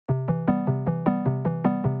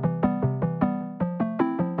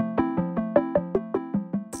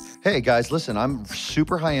Hey, guys, listen, I'm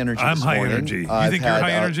super high energy I'm this high morning. energy. You think you're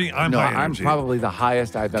high energy? I'm high energy. I'm probably the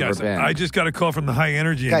highest I've ever Guys, been. I just got a call from the High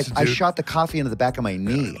Energy Guys, Institute. I shot the coffee into the back of my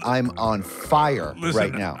knee. I'm on fire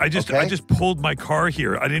right now. I just pulled my car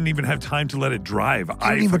here. I didn't even have time to let it drive. You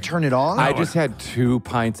didn't even turn it on? I just had 2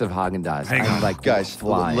 pints of Haagen-Dazs. Hang I'm on. like Guys,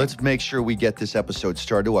 flying. let's make sure we get this episode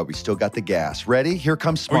started. What? We still got the gas. Ready? Here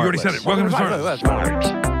comes SmartLess. Oh, you already said it. Welcome to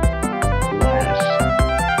SmartLess.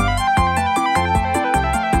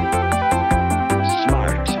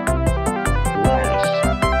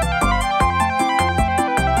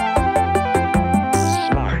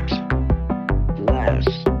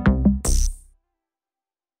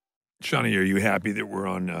 Shawnee, are you happy that we're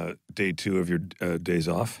on day 2 of your days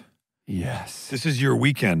off? Yes. This is your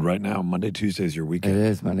weekend right now. Monday, Tuesday is your weekend. It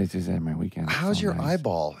is Monday, Tuesday, my weekend. How's so your nice.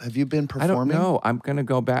 eyeball? Have you been performing? I don't know. I'm going to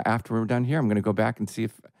go back after we're done here. I'm going to go back and see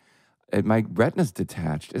if my retina's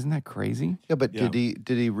detached. Isn't that crazy? Yeah, but did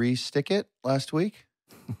he re-stick it last week?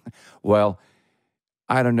 Well,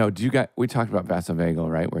 I don't know. We talked about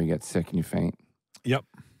vasovagal, right? Where you get sick and you faint. Yep.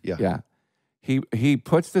 Yeah. Yeah. He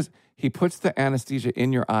puts the anesthesia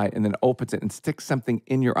in your eye and then opens it and sticks something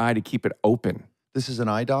in your eye to keep it open. This is an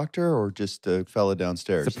eye doctor or just a fella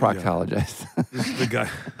downstairs? It's a proctologist. This is the guy.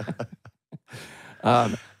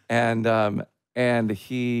 And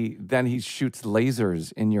he shoots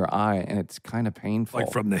lasers in your eye, and it's kind of painful.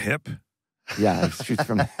 Like from the hip? Yeah, he shoots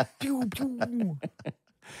from. Pew, pew.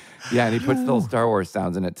 Yeah, and he puts little Star Wars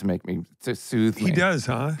sounds in it to soothe me. He does,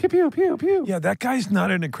 huh? Pew pew pew pew. Yeah, that guy's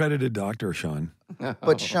not an accredited doctor, Sean.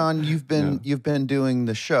 But Sean, you've been doing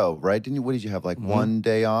the show, right? Didn't you? What did you have? Like 1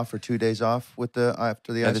 day off or 2 days off with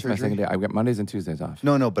after the eye This is my surgery? second day. I've got Mondays and Tuesdays off.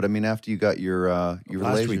 No, but I mean after you got your Last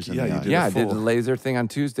lasers week, in yeah, the you eye. did. Yeah, I full- did the laser thing on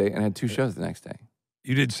Tuesday and had 2 shows the next day.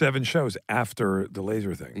 You did 7 shows after the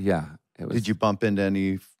laser thing. Yeah, it was. Did you bump into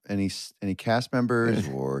any cast members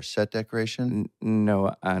or set decoration?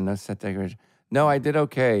 No, no set decoration. No, I did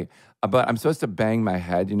okay. But I'm supposed to bang my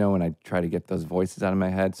head, when I try to get those voices out of my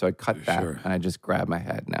head. So I cut that Sure. and I just grab my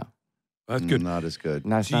head now. That's good. Not as good.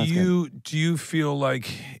 No, it's not as good. Do you feel like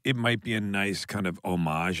it might be a nice kind of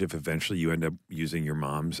homage if eventually you end up using your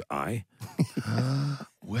mom's eye?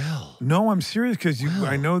 Well, No, I'm serious because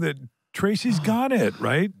I know that Tracy's got it,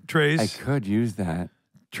 right? I Trace, could use that.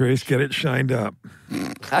 Trace, get it shined up.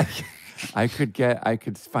 I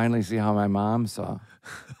could finally see how my mom saw.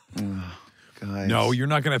 guys. No, you're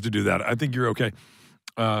not going to have to do that. I think you're okay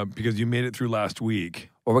because you made it through last week.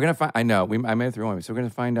 Well, we're gonna find. I know I made it through one week, so we're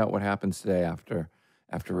gonna find out what happens today after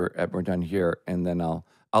we're done here, and then I'll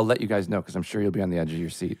let you guys know because I'm sure you'll be on the edge of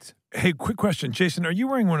your seats. Hey, quick question, Jason. Are you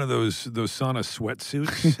wearing one of those sauna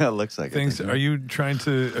sweatsuits? Yeah, it looks like things. it. Are you trying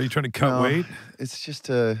to cut No, weight? It's just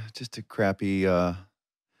a crappy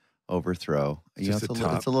overthrow. Just it's a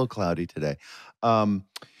top. it's a little cloudy today.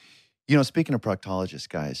 Speaking of proctologists,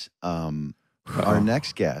 guys, our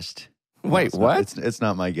next guest. Wait, it's what? Not, it's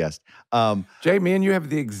not my guest. Jay, me and you have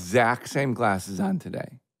the exact same glasses on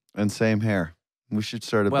today. And same hair. We should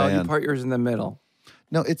start a Well, band. you part yours in the middle.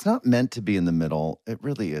 No, it's not meant to be in the middle. It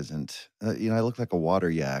really isn't. I look like a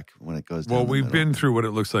water yak when it goes down Well, the we've middle. been through what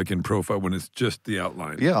it looks like in profile when it's just the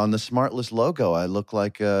outline. Yeah, on the SmartLess logo, I look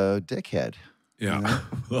like a dickhead. Yeah,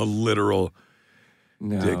 a literal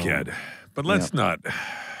No. dickhead. But let's not.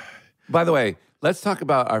 By the way, let's talk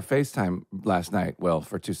about our FaceTime last night, Will,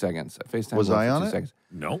 for 2 seconds. FaceTime Was Will I for on 2 it? seconds.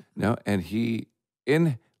 No. No, and he,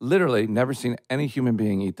 literally never seen any human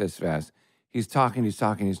being eat this fast. He's talking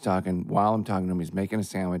While I'm talking to him, he's making a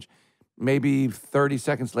sandwich. Maybe 30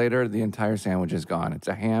 seconds later, the entire sandwich is gone. It's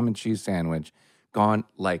a ham and cheese sandwich, gone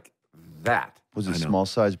like that. Was it small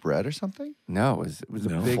size bread or something? No, it was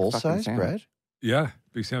No. a big Full fucking size sandwich. bread? Yeah,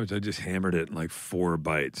 big sandwich. I just hammered it in like 4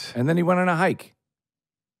 bites. And then he went on a hike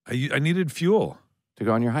I needed fuel, to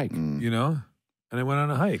go on your hike. Mm. and I went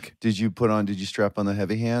on a hike. Did you strap on the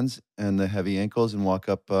heavy hands and the heavy ankles and walk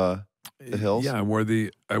up the hills? Yeah, I wore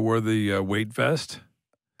the weight vest.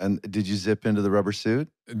 And did you zip into the rubber suit?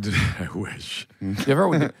 I wish. Do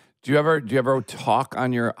you ever talk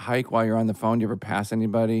on your hike while you're on the phone? Do you ever pass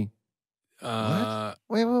anybody?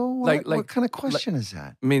 Wait, Like- what kind of question is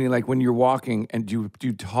that? Meaning, like when you're walking, and do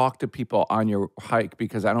you talk to people on your hike?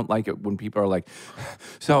 Because I don't like it when people are like,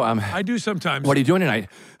 "So, I do sometimes. what are you doing tonight?"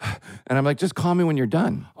 And I'm like, "Just call me when you're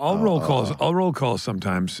done." I'll roll calls. I'll roll calls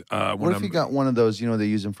sometimes. What if you got one of those, they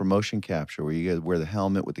use them for motion capture, where you wear the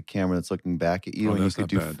helmet with the camera that's looking back at you, Oh, and that's not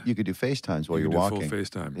bad. you could do FaceTimes while you you're do walking. full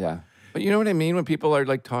FaceTime? Yeah, but you know what I mean when people are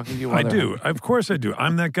like talking to you. While I they're do. Of course I do.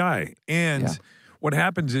 I'm that guy. And Yeah. what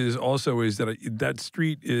happens is that that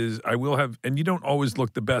street is, I will have, and you don't always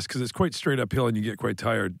look the best because it's quite straight uphill and you get quite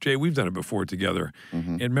tired. Jay, we've done it before together.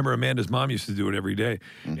 Mm-hmm. And remember, Amanda's mom used to do it every day.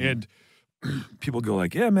 And people go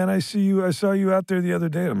like, yeah, man, I saw you out there the other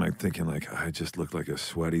day. And I'm like thinking like, I just looked like a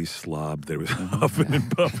sweaty slob that was huffing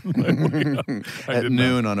and puffing my way up. At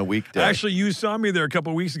noon on a weekday. Actually, you saw me there a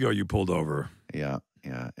couple of weeks ago. You pulled over. Yeah.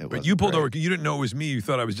 It But you pulled over. You didn't know it was me. You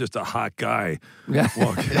thought I was just a hot guy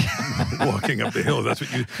walking up the hill. That's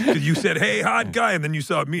what you said, hey, hot guy. And then you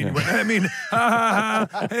saw me and you went, I mean, ha, ha,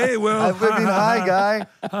 ha. Hey, well. I mean, hi, guy.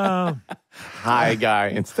 Hi, guy,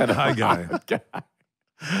 instead of Hi, guy.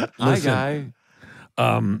 Hi, guy.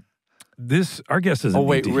 Our guest doesn't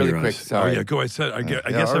need to really hear quick, us. sorry. Oh, yeah, go ahead. I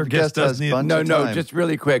guess our guest does need... No, just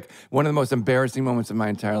really quick. One of the most embarrassing moments of my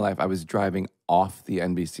entire life, I was driving off the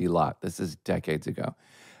NBC lot. This is decades ago.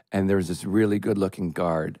 And there was this really good-looking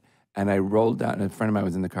guard. And I rolled down, and a friend of mine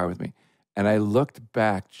was in the car with me. And I looked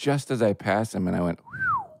back just as I passed him, and I went,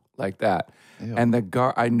 whew, like that. Ew. And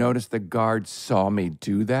I noticed the guard saw me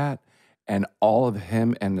do that. And all of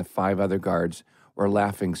him and the 5 other guards were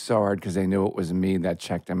laughing so hard because they knew it was me that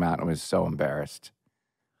checked him out and was so embarrassed.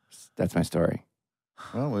 That's my story.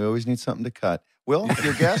 Well, we always need something to cut. Will,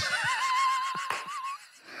 your guess?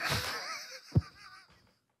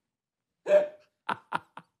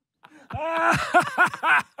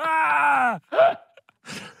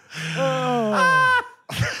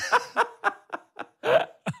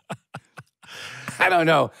 I don't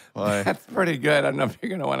know. Why? That's pretty good. I don't know if you're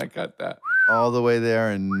going to want to cut that. All the way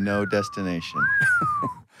there and no destination.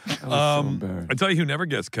 I tell you who never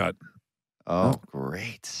gets cut. Oh,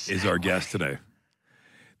 great. Is our guest today.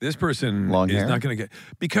 This person Long is hair? not going to get...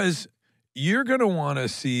 Because you're going to want to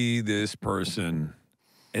see this person,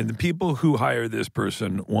 and the people who hire this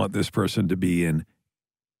person want this person to be in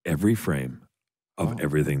every frame of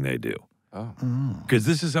everything they do. Because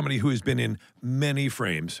this is somebody who has been in many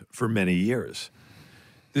frames for many years.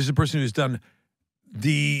 This is a person who's done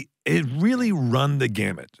it really run the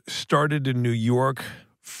gamut. Started in New York.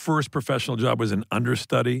 First professional job was an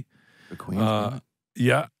understudy. The Queen's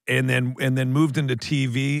Yeah, and then moved into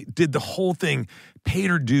TV. Did the whole thing. Paid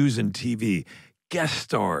her dues in TV. Guest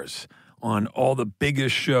stars on all the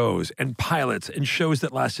biggest shows and pilots and shows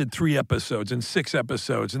that lasted 3 episodes and 6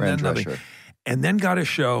 episodes and then nothing. And then got a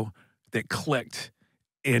show that clicked.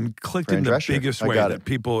 And clicked Fran in the Drescher. biggest I way got that it.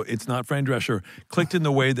 people, it's not Fran Drescher, clicked in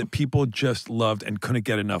the way that people just loved and couldn't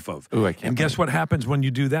get enough of. Ooh, I can't and guess what happens when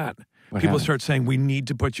you do that? What People happens? start saying, we need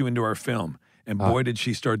to put you into our film. And boy, did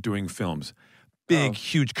she start doing films. Big,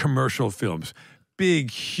 huge commercial films.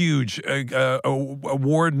 Big, huge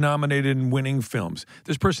award-nominated and winning films.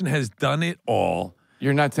 This person has done it all.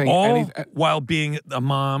 You're not saying all anything. while being a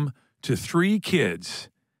mom to 3 kids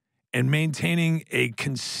and maintaining a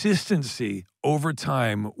consistency over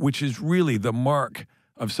time, which is really the mark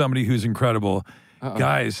of somebody who's incredible.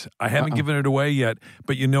 Guys, I haven't given it away yet,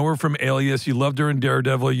 but you know her from Alias. You loved her in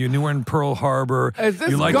Daredevil. You knew her in Pearl Harbor. Is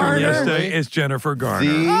this you liked her Garner? yesterday. It's Jennifer Garner.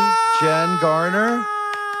 The Jen Garner?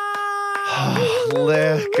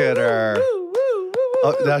 Look at her.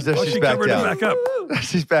 Oh, she's she back covered down. it back up.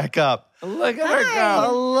 She's back up. Look at her go.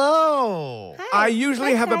 Hello. I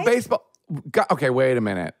usually have a baseball. Okay, wait a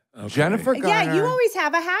minute. Okay. Jennifer Garner. Yeah, you always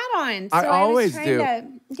have a hat on. So I always was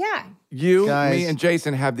trying do. Yeah. You, Guys. me, and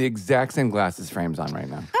Jason have the exact same glasses frames on right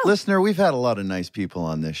now. Listener, we've had a lot of nice people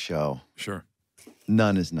on this show. Sure.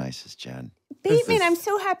 None as nice as Jen. Bateman, I'm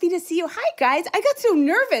so happy to see you. Hi, guys. I got so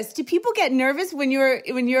nervous. Do people get nervous when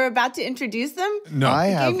you're about to introduce them? No. I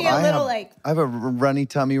It have, gave me a I little have, I have a runny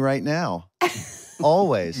tummy right now.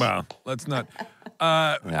 Always. Wow. Let's not.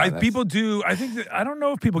 People do. I think that I don't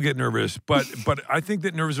know if people get nervous, but I think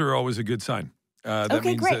that nerves are always a good sign. That Okay,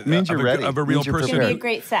 means great. that, Means you're of ready. of a real Means you're person. It's going to be a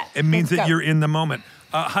prepared. great set. It means Let's that go. you're in the moment.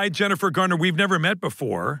 Hi, Jennifer Garner. We've never met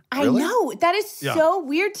before. I Really? know. That is so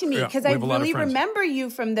weird to me Yeah, because we I have a lot of really friends. remember you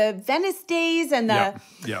from the Venice days and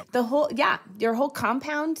your whole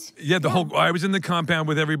compound. Yeah, I was in the compound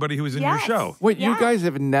with everybody who was in your Yes. show. Wait, you Yeah. guys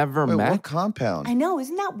have never Wait, met? what compound? I know.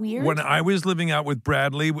 Isn't that weird? When I was living out with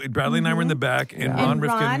Bradley and I were in the back, and Ron And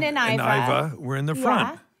Rifkin Ron and Iva. were in the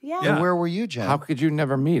front. Yeah. Yeah. And where were you, Jen? How could you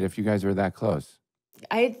never meet if you guys were that close?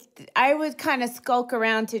 I would kind of skulk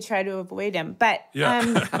around to try to avoid him. But Yeah.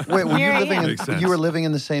 Wait, were here I you living am. Makes sense. you were living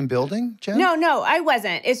in the same building, Jen? No, I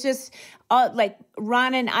wasn't. It's just like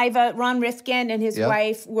Ron and Iva, Ron Rifkin and his Yeah.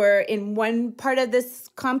 wife were in one part of this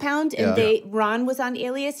compound, and Yeah. Ron was on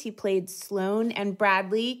Alias. He played Sloan, and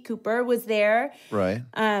Bradley Cooper was there. Right.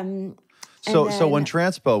 So So when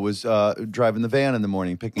Transpo was driving the van in the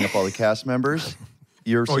morning, picking up all the cast members,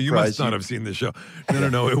 You're surprised. Oh, you must not have seen the show.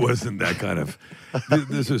 No, it wasn't that kind of.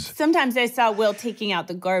 This is. Sometimes I saw Will taking out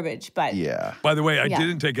the garbage, but Yeah. By the way, I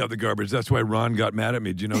didn't take out the garbage. That's why Ron got mad at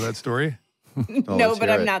me. Do you know that story? no, but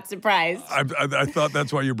I'm not surprised. I thought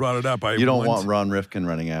that's why you brought it up. You don't want Ron Rifkin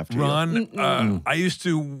running after you. Ron, I used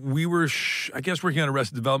to. We were, I guess, working on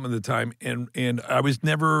Arrested Development at the time, and I was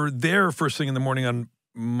never there first thing in the morning on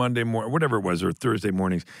Monday morning, whatever it was, or Thursday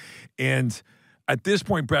mornings, and. At this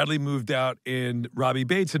point, Bradley moved out, and Robbie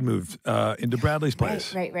Bates had moved into Bradley's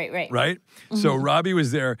place. Right. Right? Mm-hmm. So Robbie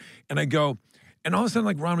was there, and I go, and all of a sudden,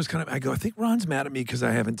 like Ron was I go, I think Ron's mad at me because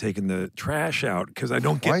I haven't taken the trash out because I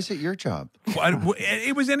don't get. Why is it your job?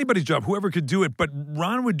 It was anybody's job, whoever could do it, but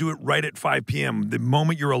Ron would do it right at 5 p.m. The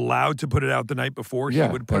moment you're allowed to put it out the night before, he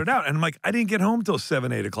would put it out. And I'm like, I didn't get home till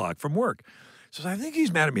 7, 8 o'clock from work. So I think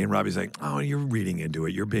he's mad at me. And Robbie's like, oh, you're reading into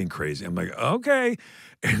it. You're being crazy. I'm like, okay.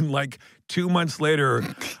 And like 2 months later,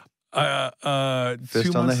 Fist 2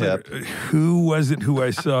 months on the hip. later, who was it who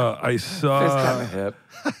I saw? Fist on the hip.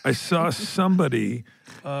 I saw somebody,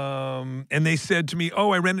 and they said to me,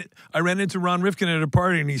 oh, I ran into Ron Rifkin at a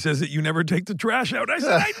party, and he says that you never take the trash out. I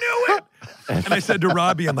said, I knew it. And I said to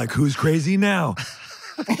Robbie, I'm like, who's crazy now?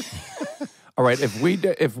 All right, if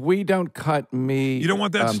we don't cut me, You don't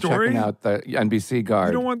want that story? checking out the NBC guard.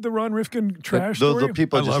 You don't want the Ron Rifkin trash The story?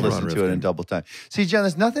 people I just love listen Ron to it Rifkin. in double time. See, Jen,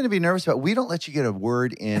 there's nothing to be nervous about. We don't let you get a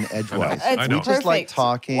word in edgewise. I know. We just like Perfect.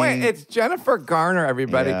 talking. Wait, it's Jennifer Garner,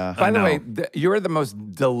 everybody. Yeah. By I the know. way, you're the most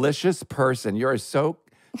delicious person. You are so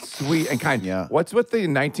sweet and kind. Yeah. What's with the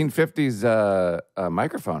 1950s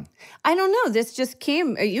microphone? I don't know. This just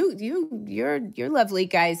came. Your lovely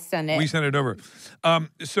guys sent it. We sent it over.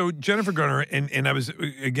 So Jennifer Garner, and I was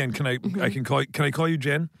again. Can I call you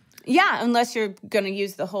Jen? Yeah, unless you're going to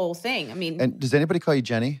use the whole thing. I mean, And does anybody call you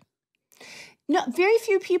Jenny? no, very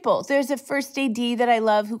few people. There's a first AD that I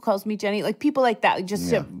love who calls me Jenny. Like people like that,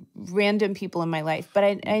 just random people in my life. But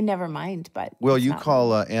I never mind. But Well, it's you not-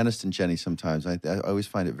 call Aniston Jenny sometimes. I always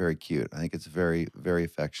find it very cute. I think it's very, very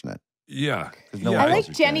affectionate. Yeah. no Yeah. one I calls like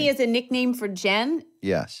her Jenny as a nickname for Jen.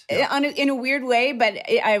 Yes. In a weird way, but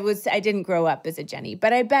I didn't grow up as a Jenny.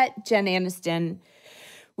 But I bet Jen Aniston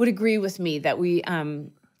would agree with me that we,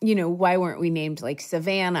 why weren't we named like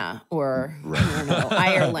Savannah or I don't know,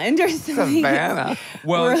 Ireland or something? Savannah.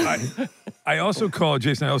 Well, I also call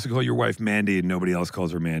Jason. I also call your wife Mandy, and nobody else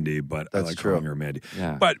calls her Mandy, but I That's like true. calling her Mandy.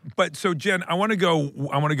 Yeah. But so Jen, I want to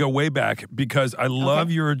go way back because I love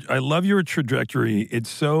your trajectory. It's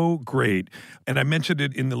so great, and I mentioned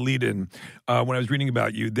it in the lead-in when I was reading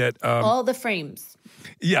about you that All the frames.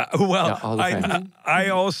 yeah. Well, Yeah, all the time.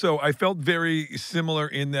 I felt very similar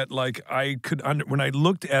in that like I could when I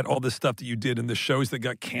looked at all the stuff that you did and the shows that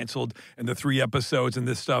got canceled and the 3 episodes and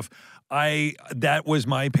this stuff. That was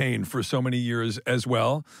my pain for so many years as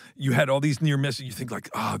well. You had all these near misses. You think like,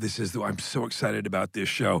 oh, I'm so excited about this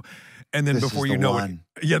show. And then This before is you the know one.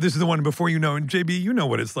 it, yeah, this is the one. Before you know, and JB, you know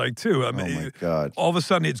what it's like too. I mean, my God. all of a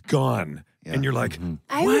sudden it's gone. Yeah. And you're like,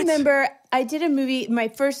 I what? remember I did a movie. My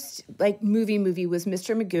first movie was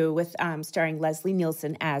Mr. Magoo with starring Leslie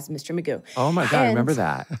Nielsen as Mr. Magoo. Oh my God, I And- remember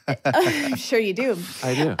that. I'm sure you do.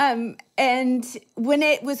 I do. And when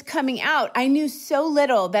it was coming out, I knew so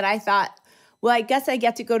little that I thought, well, I guess I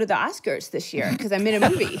get to go to the Oscars this year because I'm in a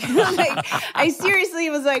movie. Like, I seriously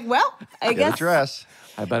was like, well, I Get a guess dress.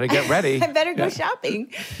 I better get ready. I better go shopping.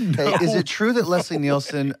 Hey, is it true that Leslie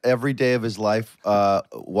Nielsen every day of his life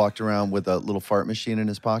walked around with a little fart machine in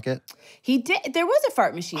his pocket? He did. There was a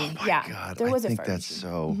fart machine. Yeah, God, there was I a think fart that's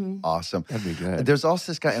machine. so awesome. That'd be good. There's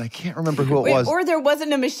also this guy, and I can't remember who it Wait, was. or there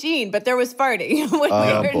wasn't a machine, but there was farting one way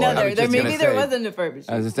Oh, or boy. another. I was There just maybe gonna there say- wasn't a fart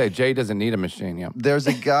machine. As I say, Jay doesn't need a machine. Yeah. There's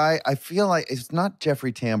a guy, I feel like it's not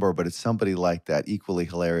Jeffrey Tambor, but it's somebody like that, equally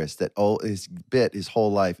hilarious, that his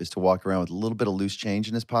whole life is to walk around with a little bit of loose change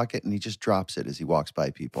in his pocket, and he just drops it as he walks by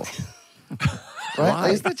people. Right? Why?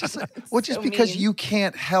 Isn't that just just so because mean. you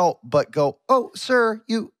can't help but go, oh, sir,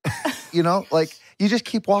 you you just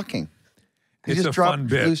keep walking. You It's just a drop fun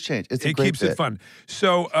bit. loose change. It's a It great keeps bit. it fun.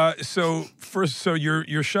 So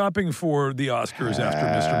you're shopping for the Oscars after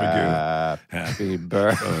Mr. Magoo. Happy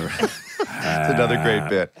birthday. It's another great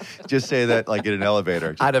bit. Just say that like in an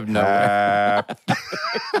elevator. Out of nowhere.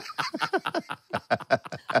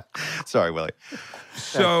 Sorry, Willie.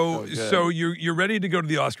 So so good. you're ready to go to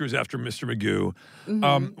the Oscars after Mr. Magoo.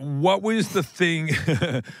 Mm-hmm. What was the thing?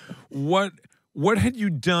 What had you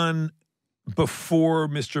done before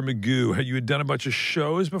Mr. Magoo? Had you done a bunch of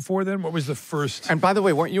shows before then? What was the first? And by the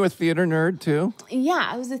way, weren't you a theater nerd too? Yeah,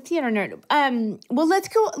 I was a theater nerd. Well, let's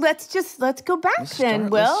go. Let's go back then. start-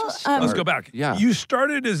 Will let's just start. Let's go back. Yeah. You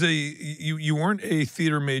started as you weren't a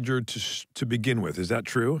theater major to begin with. Is that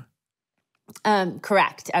true?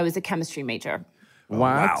 Correct. I was a chemistry major.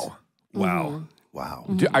 What? Wow. Wow.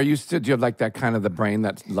 Do you have like that kind of the brain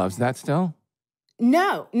that loves that still?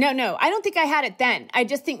 No. I don't think I had it then. I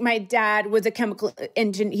just think my dad was a chemical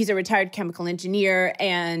engineer. He's a retired chemical engineer,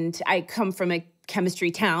 and I come from a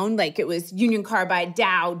chemistry town. Like it was Union Carbide,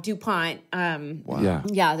 Dow, DuPont. Yeah.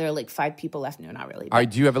 Yeah, there are like 5 people left. No, not really. All right,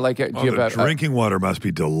 do you have Drinking water must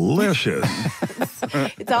be delicious.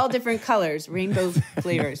 It's all different colors, rainbow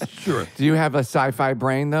flavors. Sure. Do you have a sci-fi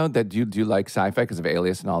brain though? That do you like sci-fi because of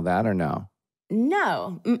Alias and all that, or no?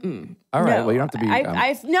 No. Mm-mm. All right. No. Well, you don't have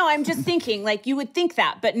to be. No, I'm just thinking. Like you would think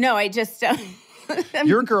that, but no, I just.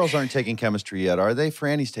 Your girls aren't taking chemistry yet, are they?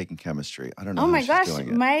 Franny's taking chemistry. I don't know. Oh how my she's gosh, doing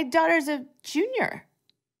it. my daughter's a junior.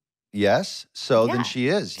 Yes. So Yeah. then she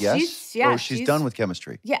is. Yes. She's done with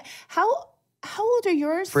chemistry. Yeah. How old are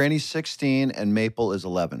yours? Franny's 16 and Maple is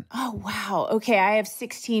 11. Oh wow. Okay, I have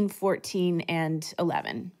 16, 14, and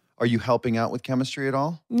 11. Are you helping out with chemistry at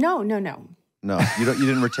all? No. No, you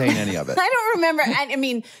didn't retain any of it. I don't remember. I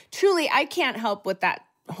mean, truly, I can't help with that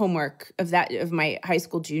homework of my high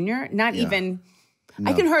school junior. Not even.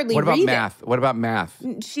 I can hardly What about read math? What about math?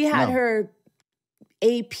 it. She had her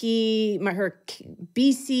AP, her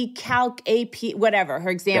BC Calc AP, whatever,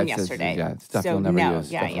 her exam yesterday. Yeah, it's stuff so you'll never no,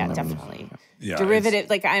 use. yeah, Stuff you'll never definitely. Yeah, Derivative,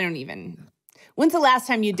 like I don't even. When's the last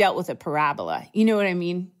time you dealt with a parabola? You know what I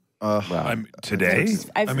mean? Today?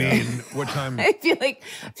 I mean, what time? I feel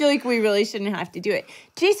like we really shouldn't have to do it.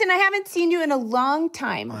 Jason, I haven't seen you in a long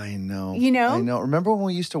time. I know. You know? I know. Remember when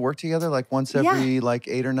we used to work together like once every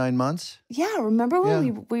 8 or 9 months? Yeah, remember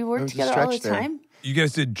when we worked together all the stretch there. time? You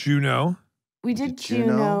guys did Juno. We did Juno.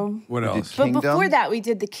 Juno. What We did else? But Kingdom. before that, we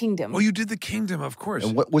did the Kingdom. Oh, you did the Kingdom, of course.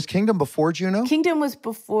 And what was Kingdom before Juno? Kingdom was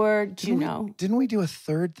before Juno. Didn't we do a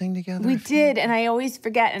third thing together? We did, and I always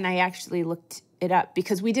forget, and I actually looked it up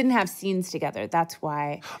because we didn't have scenes together. That's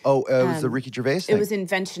why. Oh, it was the Ricky Gervais thing. It was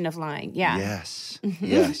Invention of Lying. Yeah. Yes.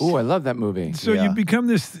 Yes. Ooh, I love that movie. So Yeah. you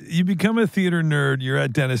become a theater nerd. You're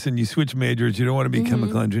at Denison. You switch majors. You don't want to be a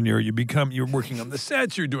chemical engineer. You're working on the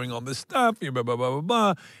sets. You're doing all this stuff. You're blah, blah, blah, blah,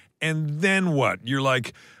 blah. And then what? You're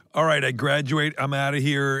like, all right, I graduate. I'm out of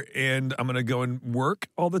here, and I'm going to go and work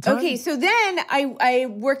all the time? Okay, so then I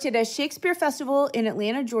worked at a Shakespeare festival in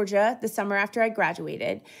Atlanta, Georgia, the summer after I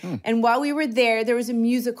graduated. And while we were there was a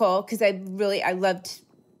musical because I loved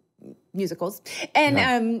musicals.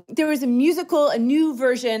 And there was a musical, a new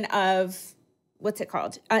version of, what's it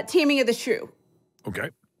called? Taming of the Shrew. Okay.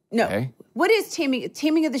 No. Okay. What is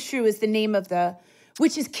Taming of the Shrew is the name of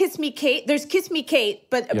which is Kiss Me Kate. There's Kiss Me Kate,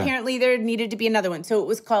 but apparently there needed to be another one. So it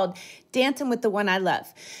was called Dancing with the One I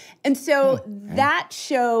Love. And so that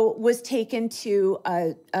show was taken to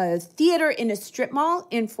a theater in a strip mall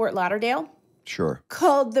in Fort Lauderdale Sure.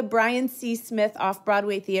 called the Brian C. Smith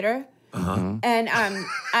Off-Broadway Theater. And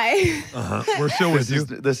We're still with you.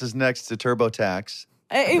 This is next to TurboTax.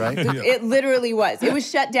 It literally was. It was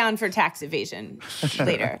shut down for tax evasion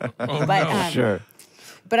later.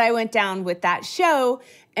 But I went down with that show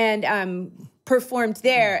and performed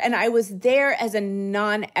there. And I was there as a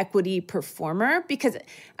non-equity performer because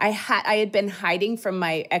I had been hiding from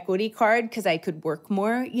my equity card because I could work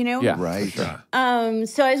more, you know? Yeah. Right. Sure.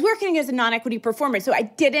 So I was working as a non-equity performer. So they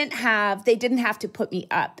didn't have to put me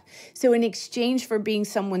up. So in exchange for being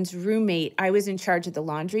someone's roommate, I was in charge of the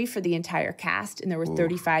laundry for the entire cast. And there were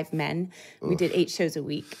 35 men. We did 8 shows a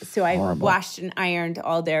week. So I washed and ironed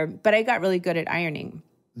all there. But I got really good at ironing.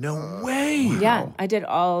 No way. Yeah, I did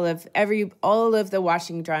all of the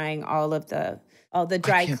washing, drying, all the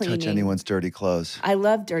dry I can't cleaning. touch anyone's dirty clothes. I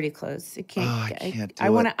love dirty clothes. I can't. I can't do I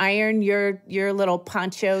want it. to iron your little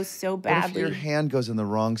ponchos so What if badly. your hand goes in the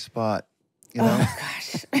wrong spot? You know? Oh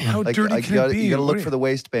gosh. How dirty can it be? You got to What look for the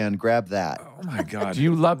waistband. Grab that. Oh my God. Do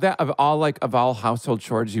you love that? Of all household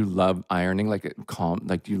chores, you love ironing? Like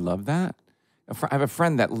do you love that? I have a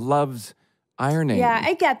friend that loves ironing. Yeah,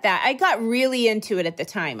 I get that. I got really into it at the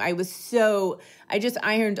time. I just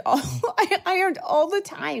ironed I ironed all the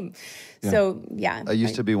time. Yeah. So yeah. That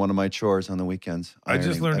used to be one of my chores on the weekends. I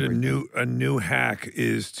just learned everything. a new hack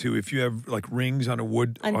is to, if you have like rings on a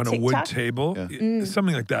wood On a wood TikTok? table,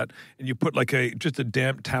 something like that, and you put like just a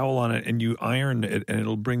damp towel on it and you iron it, and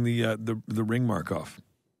it'll bring the ring mark off.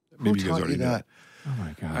 Maybe you guys taught already you know that? Oh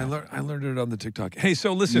my God. I learned it on the TikTok. Hey,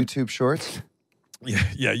 so listen, YouTube Shorts.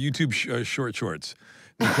 yeah, YouTube shorts.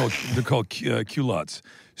 They're called culottes.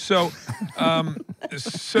 So,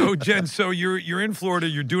 so Jen, so you're in Florida.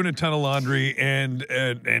 You're doing a ton of laundry, and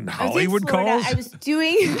Hollywood Florida. calls. I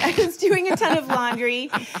was doing a ton of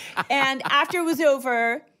laundry, and after it was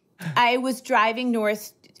over, I was driving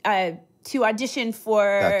north to audition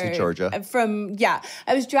for Back to Georgia.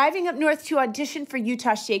 I was driving up north to audition for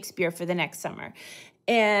Utah Shakespeare for the next summer.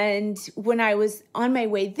 And when I was on my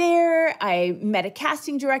way there, I met a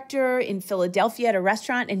casting director in Philadelphia at a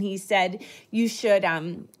restaurant, and he said, you should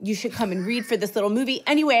come and read for this little movie.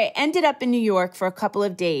 Anyway, I ended up in New York for a couple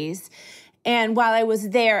of days. And while I was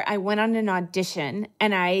there, I went on an audition,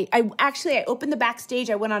 and I opened the backstage.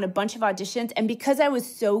 I went on a bunch of auditions, and because I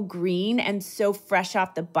was so green and so fresh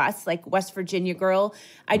off the bus, like West Virginia girl,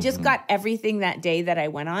 I just got everything that day that I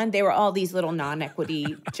went on. They were all these little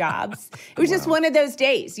non-equity jobs. It was just one of those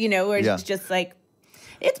days, where it's just like,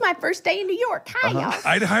 it's my first day in New York. Hi, y'all.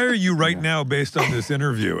 I'd hire you right now based on this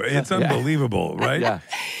interview. It's unbelievable, right? Yeah.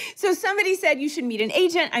 So somebody said you should meet an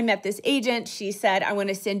agent. I met this agent. She said, I want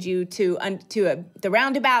to send you to the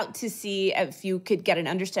roundabout to see if you could get an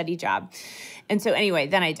understudy job. And so anyway,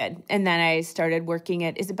 then I did. And then I started working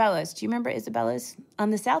at Isabella's. Do you remember Isabella's?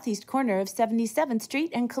 On the southeast corner of 77th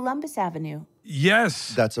Street and Columbus Avenue.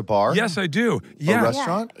 Yes. That's a bar? Yes, I do. Yeah. A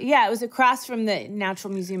restaurant? Yeah, it was across from the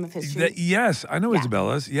Natural Museum of History. Yes, I know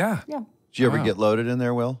Isabella's. Yeah. Yeah. Did you ever get loaded in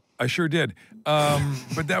there, Will? I sure did.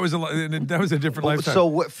 But that was a different lifetime.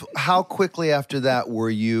 So how quickly after that were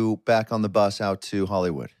you back on the bus out to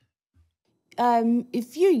Hollywood? A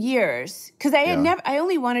few years, because I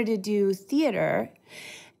only wanted to do theater.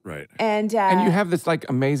 Right. And you have this like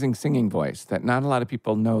amazing singing voice that not a lot of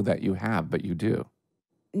people know that you have, but you do.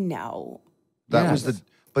 No. That was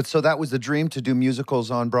the dream, to do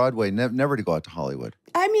musicals on Broadway, never to go out to Hollywood.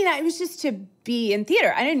 I mean, it was just to be in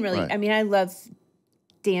theater. I didn't really, Right. I mean, I love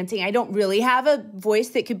dancing. I don't really have a voice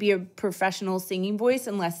that could be a professional singing voice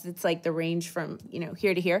unless it's like the range from,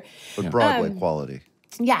 here to here. But Broadway quality.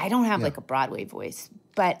 Yeah, I don't have like a Broadway voice,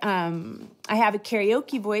 but I have a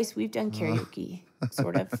karaoke voice. We've done karaoke,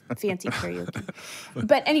 sort of fancy karaoke.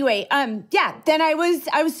 But anyway, then I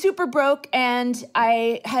was super broke, and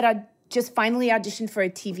I had just finally auditioned for a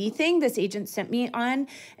TV thing this agent sent me on,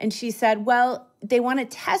 and she said, well, they want to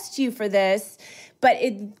test you for this,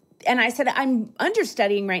 and I said, I'm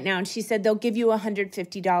understudying right now. And she said, they'll give you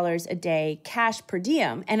 $150 a day cash per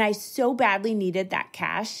diem. And I so badly needed that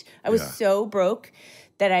cash. I was so broke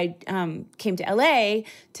that I came to LA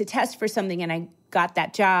to test for something, and I got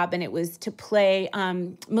that job. And it was to play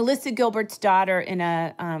Melissa Gilbert's daughter in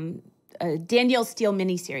a Danielle Steele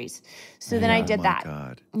miniseries. So then I did that.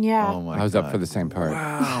 God. Yeah. Oh my God. I was up for the same part.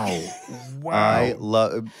 Wow. I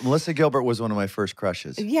love Melissa Gilbert was one of my first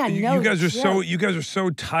crushes. Yeah, You guys are so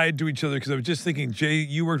tied to each other, because I was just thinking, Jay,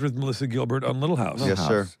 you worked with Melissa Gilbert on Little House. Yes,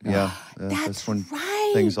 sir. Yeah. That's when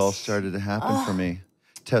right. things all started to happen for me.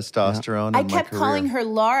 Testosterone. I in kept my calling career. her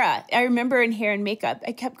Laura. I remember in Hair and Makeup,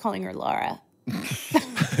 I kept calling her Laura.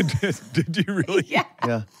 Did you really? Yeah.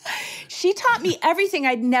 Yeah. She taught me everything.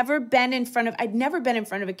 I'd never been in front of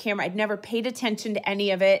a camera. I'd never paid attention to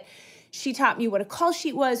any of it. She taught me what a call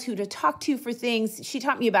sheet was, who to talk to for things. She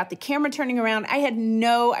taught me about the camera turning around. I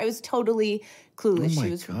was totally clueless. Oh my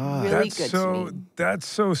she was God. really good to me. That's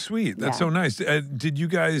so sweet. That's Yeah. so nice. Did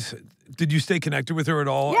you stay connected with her at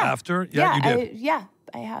all after? Yeah, you did.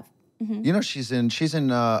 I have. You know, she's in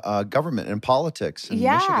government and politics in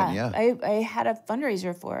Michigan. Yeah. I had a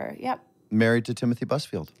fundraiser for her. Yep. Married to Timothy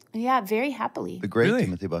Busfield, Yeah, very happily. the great Really?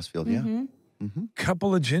 Timothy Busfield. Yeah.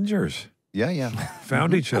 Couple of gingers Yeah.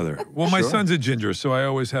 found each other. Well, my Sure. son's a ginger, so I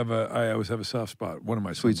always have a soft spot. One of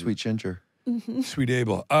my Sweet, sons, sweet ginger. Sweet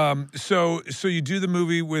Abel. So you do the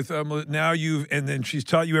movie with now and then she's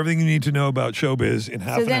taught you everything you need to know about showbiz in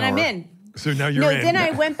half So an then hour. I'm in. So now you're in. Then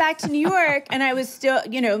I went back to New York, and I was still,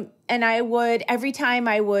 and I would, every time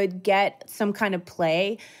I would get some kind of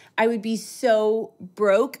play, I would be so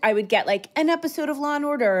broke. I would get like an episode of Law and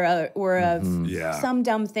Order or of some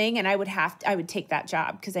dumb thing, and I would take that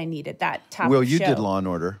job because I needed that top Will, you show. did Law and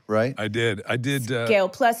Order, right? I did. Scale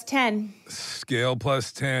plus 10. Scale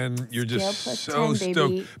plus 10. You're just Scale plus so 10,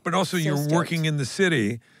 stoked. baby. But also So you're stoked. working in the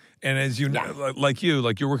city. And as you know, like you're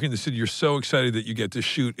working in the city, you're so excited that you get to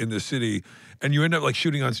shoot in the city. And you end up like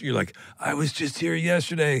shooting on, you're like, I was just here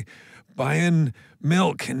yesterday buying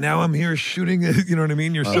milk, and now I'm here shooting it. You know what I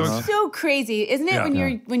mean? You're so It's so crazy, isn't it?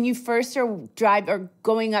 Yeah. When you first are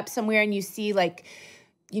going up somewhere and you see like,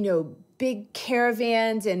 big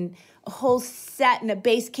caravans and a whole set and a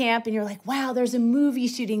base camp, and you're like, wow, there's a movie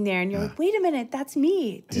shooting there, and you're like, wait a minute, that's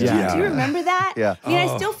me. Do you remember that? Yeah. I mean,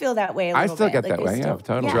 I still feel that way a little I still bit. get Like, that way, yeah,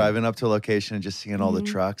 totally. Driving up to a location and just seeing all the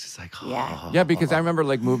trucks. It's like, Yeah, because I remember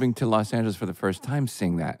like moving to Los Angeles for the first time,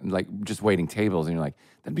 seeing that, and like just waiting tables, and you're like,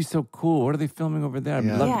 that'd be so cool. What are they filming over there? I'd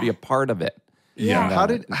love to be a part of it.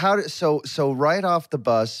 Yeah. So right off the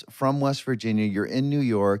bus from West Virginia, you're in New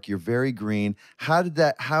York, you're very green. How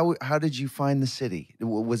did you find the city?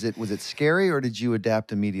 Was it scary or did you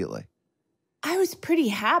adapt immediately? I was pretty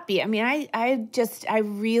happy. I mean, I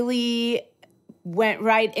really went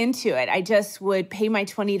right into it. I just would pay my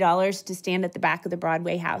 $20 to stand at the back of the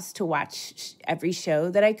Broadway house to watch every show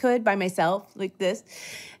that I could by myself, like this.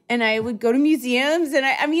 And I would go to museums, and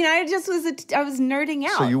I was nerding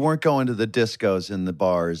out. So you weren't going to the discos and the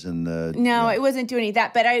bars and the... No, I wasn't doing any of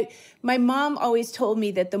that. But my mom always told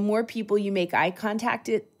me that the more people you make eye contact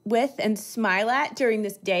with and smile at during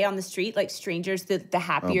this day on the street, like strangers, the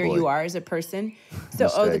happier you are as a person.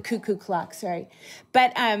 So, the cuckoo clock, sorry.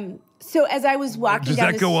 But so as I was walking Does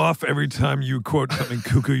down that go off every time you quote something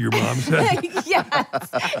cuckoo your mom said? Yes,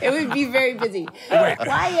 it would be very busy.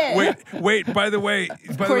 Quiet. Wait. By the way,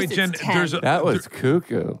 Jen, that was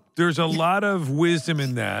cuckoo. There's a lot of wisdom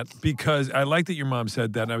in that because I like that your mom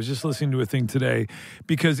said that. And I was just listening to a thing today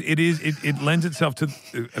because it lends itself to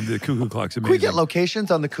the cuckoo clock's amazing. Can we get locations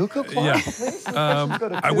on the cuckoo clock?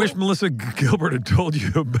 Yeah. I wish Melissa Gilbert had told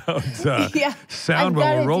you about sound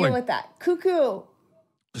while we're rolling. Deal with that. Cuckoo.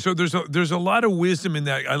 So there's a lot of wisdom in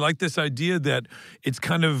that. I like this idea that it's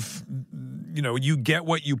kind of, you get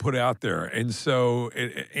what you put out there. And so,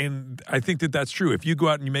 and I think that that's true. If you go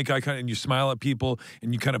out and you make eye contact and you smile at people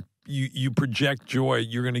and you kind of, you project joy,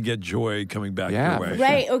 you're going to get joy coming back your way.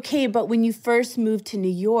 Right. Okay. But when you first moved to New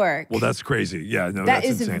York. Well, that's crazy. Yeah. No, that that's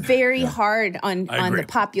is insane. very hard on the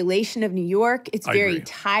population of New York. It's very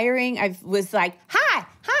tiring. I was like, hi,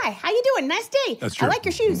 how you doing? Nice day. That's true. I like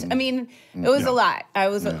your shoes. I mean, it was a lot. I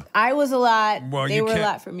was a lot. Well, they were a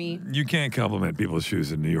lot for me. You can't compliment people's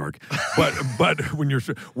shoes in New York. But when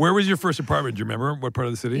where was your first apartment? Do you remember what part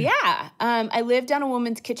of the city? Yeah. I lived on a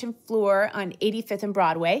woman's kitchen floor on 85th and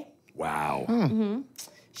Broadway. Wow. Mm-hmm.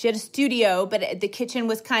 She had a studio, but the kitchen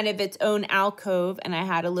was kind of its own alcove, and I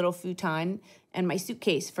had a little futon and my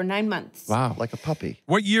suitcase for 9 months. Wow, like a puppy.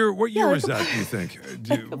 What year was that, do you think?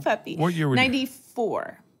 Like a puppy. What year were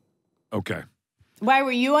 94. Okay. Why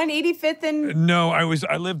were you on 85th and? No, I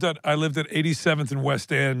lived at 87th and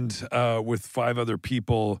West End with 5 other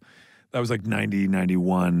people. That was like 90,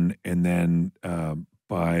 91. And then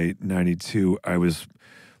by 92, I was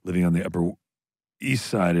living on the Upper East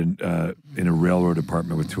Side in a railroad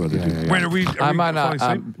apartment with 2 other dudes. Yeah. Wait, I'm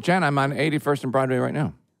on Jen, I'm on 81st and Broadway right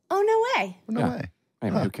now. Oh, no way. No way.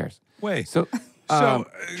 Anyway, who cares? Wait. So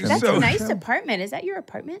that's a nice apartment. Is that your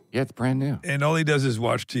apartment? Yeah, it's brand new. And all he does is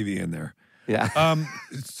watch TV in there. Yeah.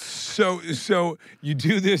 So you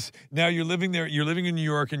do this. Now you're living there. You're living in New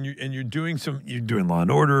York, and you're doing Law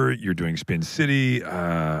and Order. You're doing Spin City.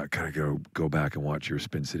 Gotta go back and watch your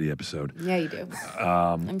Spin City episode. Yeah, you do.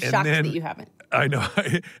 I'm shocked that you haven't. I know.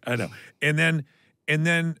 I know. And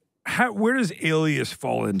then. Where does Alias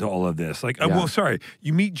fall into all of this?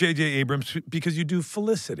 You meet J.J. Abrams because you do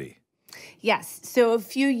Felicity. Yes. So a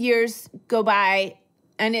few years go by,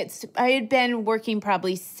 and I had been working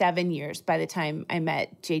probably 7 years by the time I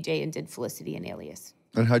met J.J. and did Felicity and Alias.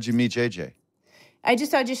 And how'd you meet J.J.? I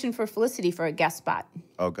just auditioned for Felicity for a guest spot.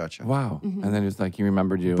 Oh, gotcha. Wow. Mm-hmm. And then it was like he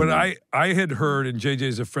remembered you. But I had heard, and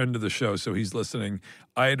JJ's a friend of the show, so he's listening.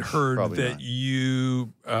 I had heard that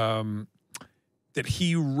you that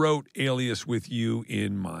he wrote Alias with you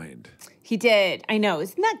in mind. He did. I know.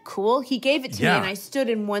 Isn't that cool? He gave it to me, and I stood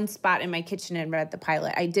in one spot in my kitchen and read the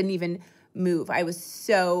pilot. I didn't even move. I was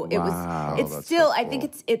so. Wow. It's still. So cool. I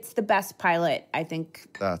think it's the best pilot. I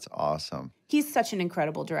think that's awesome. He's such an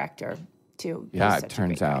incredible director too. Yeah, it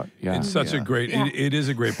turns out. Yeah, it's such a great. Yeah. It is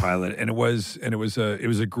a great pilot, and it was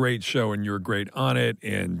a great show, and you were great on it,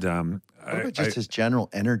 and. What about just his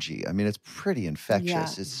general energy? I mean, it's pretty infectious.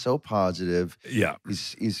 Yeah. It's so positive. Yeah.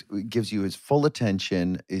 He gives you his full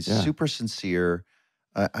attention. He's super sincere.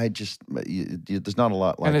 There's not a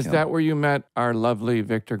lot like him. And is that where you met our lovely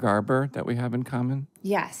Victor Garber that we have in common?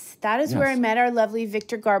 Yes, that is where I met our lovely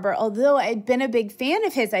Victor Garber. Although I'd been a big fan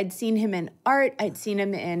of his, I'd seen him in art. I'd seen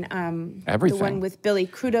him in everything. The one with Billy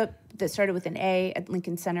Crudup that started with an A at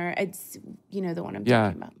Lincoln Center. It's the one I'm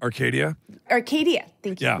talking about. Arcadia,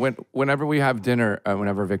 thank you. Yeah. Whenever we have dinner,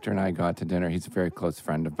 whenever Victor and I go out to dinner, he's a very close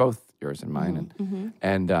friend of both yours and mine. Mm-hmm.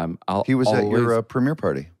 And he was at your premiere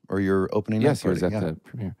party or your opening night Yes, party. He was at the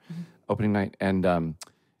premiere opening night. And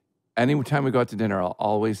anytime we go out to dinner, I'll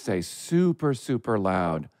always say super, super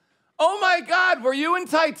loud, "Oh my God, were you in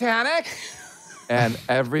Titanic?" And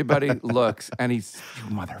everybody looks, and he's,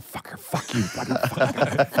 you motherfucker, fuck you,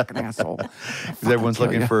 buddy, fucking asshole. Because everyone's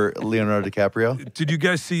looking for Leonardo DiCaprio. Did you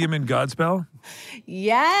guys see him in Godspell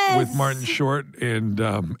Yes. with Martin Short and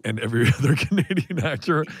every other Canadian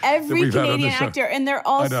actor? Every that we've had on the Canadian show? actor, and they're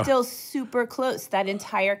all I know. still super close. That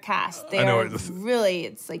entire cast, they I know. are really.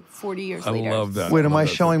 It's like 40 years I later. love that. Wait, am love I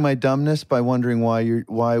that showing my dumbness by wondering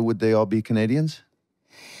why would they all be Canadians?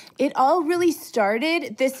 It all really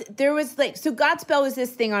started. There was so Godspell was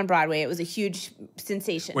this thing on Broadway. It was a huge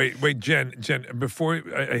sensation. Wait, Jen, before,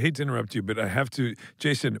 I hate to interrupt you, but I have to,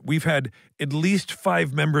 Jason, we've had at least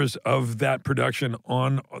 5 members of that production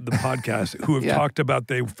on the podcast who have talked about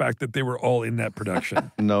the fact that they were all in that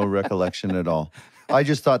production. No recollection at all. I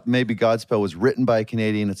just thought maybe Godspell was written by a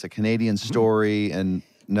Canadian. It's a Canadian story, and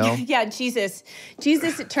no? Yeah, Jesus,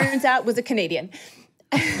 it turns out, was a Canadian.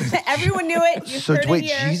 Everyone knew it. You So heard wait, it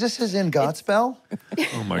here. Jesus is in Godspell?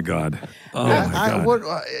 Oh, my God. Oh, my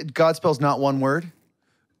God. Godspell's not one word?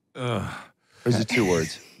 Or is it 2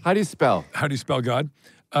 words? How do you spell? How do you spell God?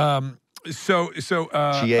 So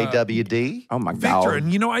G-A-W-D? Oh, my Victor, God.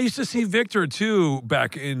 and I used to see Victor too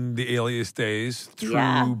back in the Alias days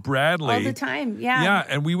through Bradley all the time. Yeah. Yeah,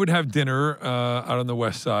 and we would have dinner out on the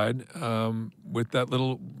West Side with that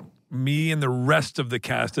little me and the rest of the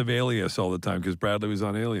cast of Alias all the time because Bradley was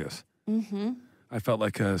on Alias. Mm-hmm. I felt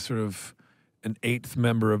like a sort of an 8th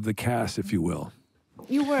member of the cast, if you will.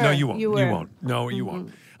 You were. No, you won't. You You were. won't. No, you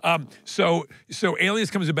won't. So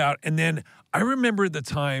Alias comes about, and then I remember the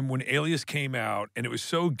time when Alias came out, and it was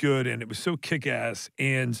so good, and it was so kick-ass,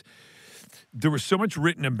 and there was so much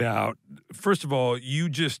written about. First of all, you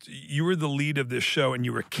were the lead of this show, and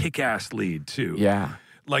you were a kick-ass lead too. Yeah.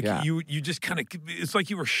 Like Yeah. you just kind of, it's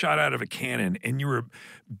like you were shot out of a cannon and you were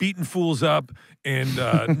beating fools up and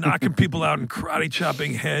knocking people out and karate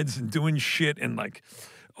chopping heads and doing shit and like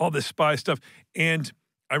all this spy stuff. And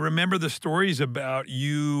I remember the stories about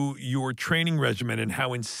your training regimen and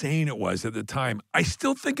how insane it was at the time. I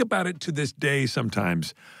still think about it to this day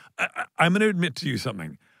sometimes. I'm going to admit to you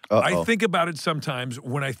something. I think about it sometimes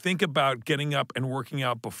when I think about getting up and working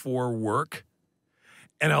out before work.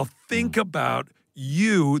 And I'll think about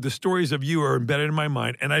the stories of you are embedded in my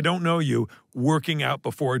mind, and I don't know you working out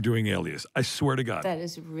before doing Alias. I swear to God. That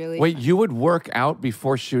is really Wait, you would work out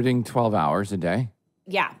before shooting 12 hours a day?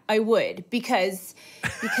 Yeah, I would because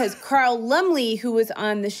Carl Lumley, who was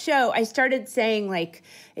on the show, I started saying like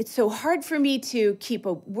it's so hard for me to keep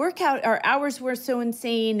a workout. Our hours were so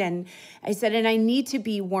insane, and I said, and I need to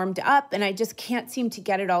be warmed up, and I just can't seem to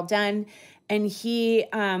get it all done. And he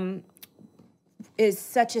is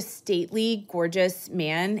such a stately, gorgeous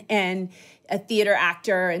man and a theater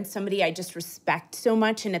actor and somebody I just respect so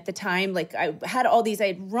much. And at the time, like I had all these, I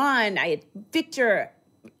had Ron, I had Victor,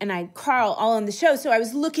 and I had Carl all on the show. So I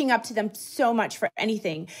was looking up to them so much for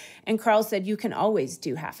anything. And Carl said, you can always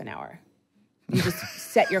do half an hour. You just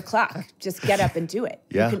set your clock, just get up and do it.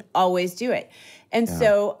 Yeah. You can always do it. And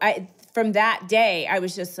so from that day, I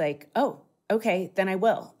was just like, oh, okay, then I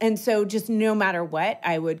will. And so just no matter what,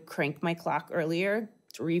 I would crank my clock earlier,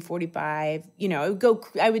 3:45.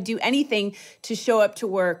 I would do anything to show up to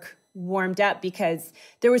work warmed up because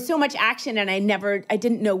there was so much action and I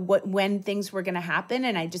didn't know when things were going to happen.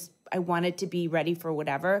 And I wanted to be ready for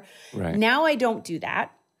whatever. Right. Now I don't do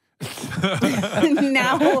that.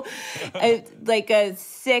 Now, like a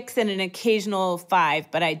 6 and an occasional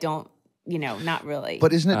 5, but I don't, not really.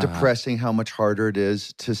 But isn't it depressing how much harder it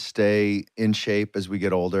is to stay in shape as we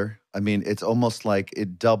get older? I mean, it's almost like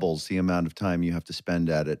it doubles the amount of time you have to spend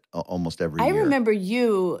at it almost every year. I remember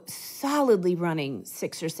you solidly running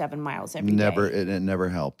 6 or 7 miles every day. It never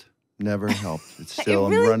helped. Never helped. It's still,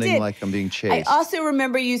 really I'm running did. like I'm being chased. I also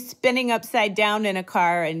remember you spinning upside down in a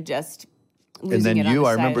car and just losing and then it on the I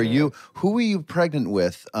side remember of the you, road. who were you pregnant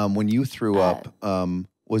with when you threw up?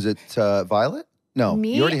 Was it Violet? No,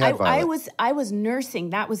 Me, you already had Violet. I was nursing.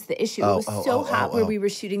 That was the issue. It was so hot where we were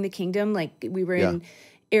shooting The Kingdom. Like we were in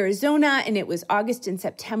Arizona and it was August and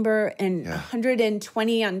September and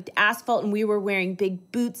 120 on asphalt and we were wearing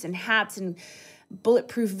big boots and hats and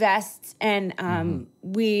bulletproof vests. And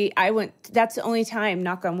that's the only time,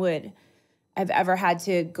 knock on wood, I've ever had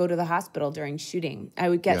to go to the hospital during shooting. I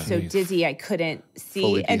would get so dizzy I couldn't see.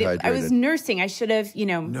 Fully and I was dehydrated. nursing. I should have,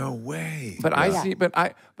 No way. But I see, but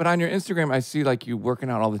on your Instagram, I see like you working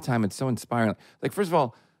out all the time. It's so inspiring. Like, first of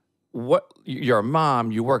all, you're a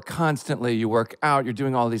mom, you work constantly, you work out, you're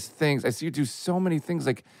doing all these things. I see you do so many things.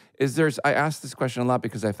 Like, I ask this question a lot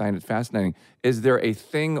because I find it fascinating. Is there a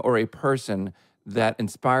thing or a person that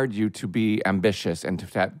inspired you to be ambitious and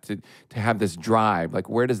to have this drive? Like,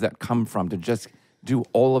 where does that come from to just do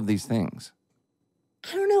all of these things?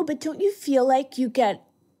 I don't know, but don't you feel like you get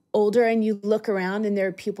older and you look around and there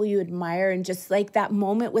are people you admire, and just like that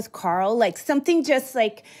moment with Carl, like something just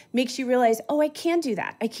like makes you realize, oh, I can do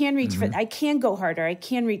that. I can reach for, I can go harder. I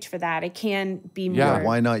can reach for that. I can be more.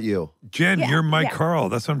 Why not you? Jen, you're my Carl.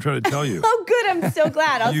 That's what I'm trying to tell you. Oh, good. I'm so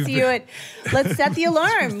glad. I'll see you at, let's set the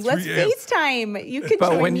alarm. Let's FaceTime. You can But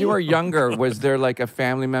join when me. you were younger, was there like a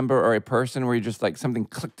family member or a person where you just like something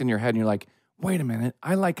clicked in your head and you're like, wait a minute,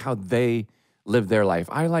 I like how they live their life.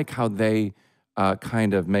 I like how they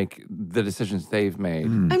kind of make the decisions they've made.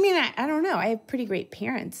 I mean, I don't know. I have pretty great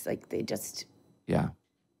parents. Like they just,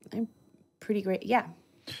 I'm pretty great. Yeah.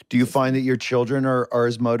 Do you find that your children are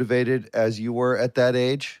as motivated as you were at that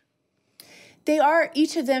age? They are,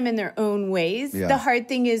 each of them in their own ways. Yeah. The hard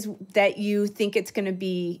thing is that you think it's going to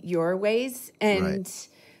be your ways, and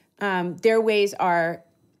their ways are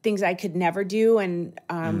things I could never do, and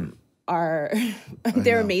are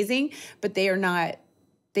they're amazing, but they are not.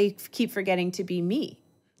 They keep forgetting to be me.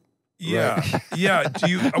 Yeah, yeah. Do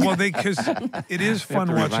you? Well, because it is fun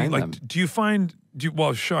watching. Like, them.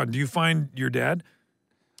 Well, Sean, do you find your dad?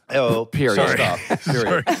 Oh, period. Sorry. Stop.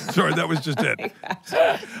 Period. Sorry, that was just it.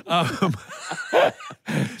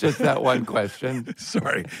 Just that one question.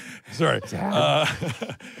 Sorry.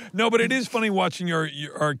 No, but it is funny watching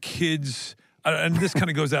our kids, and this kind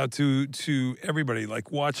of goes out to everybody. Like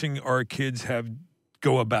watching our kids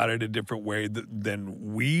go about it a different way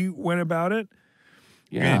than we went about it.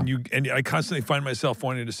 Yeah. And I constantly find myself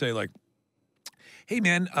wanting to say like, hey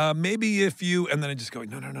man, maybe if you, and then I just go,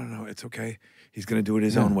 no, it's okay. He's going to do it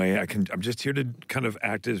his own way. I'm just here to kind of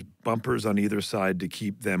act as bumpers on either side to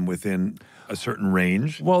keep them within a certain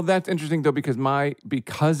range. Well, that's interesting though, because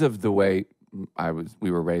of the way we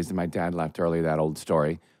were raised, and my dad left early, that old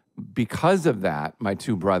story. Because of that, my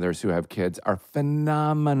two brothers who have kids are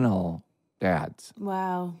phenomenal dads.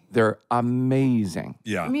 Wow. They're amazing.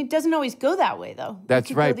 Yeah. I mean, it doesn't always go that way, though. That's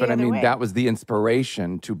It could go right. the But I other mean, way. that was the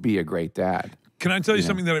inspiration to be a great dad. Can I tell you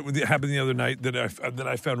something that happened the other night that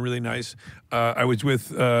I found really nice? I was with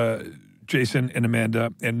Jason and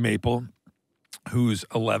Amanda and Maple, who's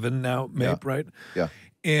 11 now, Mape, right? Yeah.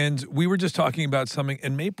 And we were just talking about something,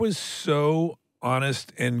 and Mape was so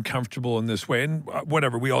honest and comfortable in this way. And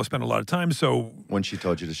whatever, we all spent a lot of time. So When she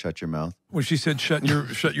told you to shut your mouth. when she said, shut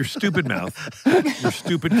your stupid mouth, your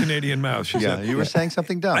stupid Canadian mouth, she said. You were saying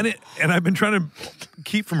something dumb. And I've been trying to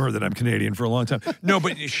keep from her that I'm Canadian for a long time. No,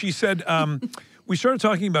 but she said, we started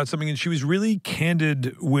talking about something, and she was really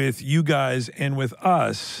candid with you guys and with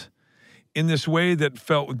us in this way that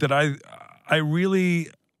felt that I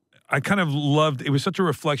kind of loved. It was such a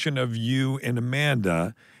reflection of you and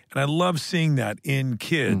Amanda. And I love seeing that in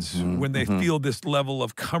kids when they feel this level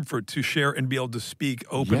of comfort to share and be able to speak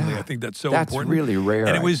openly. Yeah. I think that's so That's important. really rare.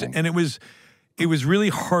 And I think. it was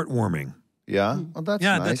really heartwarming. Yeah, well, that's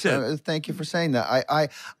nice. That's it. Thank you for saying that.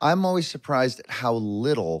 I'm always surprised at how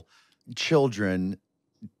little children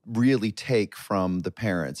really take from the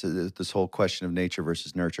parents. This whole question of nature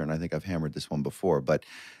versus nurture, and I think I've hammered this one before. But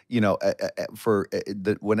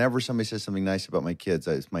whenever somebody says something nice about my kids,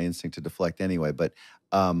 it's my instinct to deflect anyway. But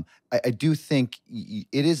I do think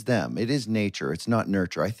it is them. It is nature. It's not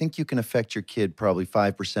nurture. I think you can affect your kid probably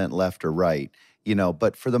 5% left or right.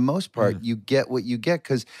 But for the most part, you get what you get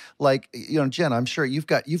because, Jen, I'm sure you've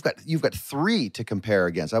got 3 to compare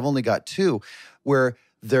against. I've only got 2, where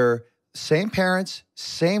they're same parents,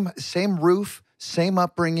 same roof, same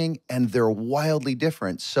upbringing, and they're wildly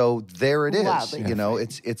different. So there it is. Wildly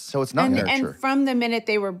different. It's not nurture. And from the minute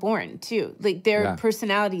they were born, too, like their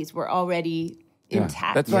personalities were already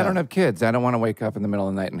intact. That's why I don't have kids. I don't want to wake up in the middle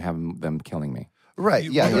of the night and have them killing me. Right?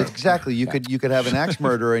 Exactly. You could have an axe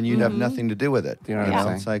murderer and you'd have nothing to do with it. Do you know what I'm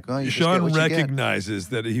saying? It's like, well, you just Sean get what you get. recognizes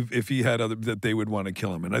that if he had that they would want to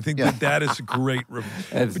kill him, and I think that is great.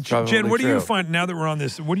 It's But probably Jen, what do you true. find now that we're on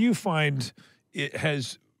this? What do you find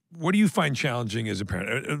What do you find challenging as a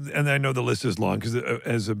parent? And I know the list is long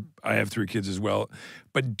because I have 3 kids as well.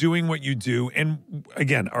 But doing what you do, and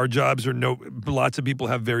again, our jobs are lots of people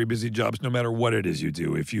have very busy jobs, no matter what it is you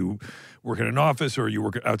do. If you work in an office or you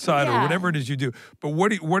work outside or whatever it is you do. But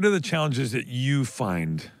what are the challenges that you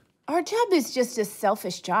find? Our job is just a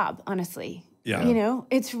selfish job, honestly. Yeah.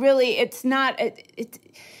 It's not,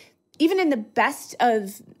 even in the best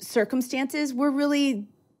of circumstances, we're really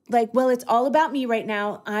like, well, it's all about me right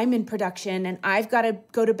now. I'm in production and I've got to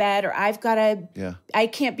go to bed, or I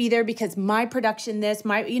can't be there because my production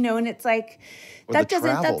and it's like, Or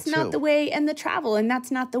that's not the way, and the travel, and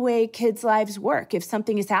that's not the way kids' lives work. If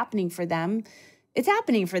something is happening for them, it's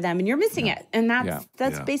happening for them and you're missing it. And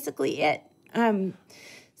that's basically it.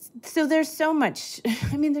 so there's so much,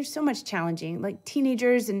 I mean, there's so much challenging, like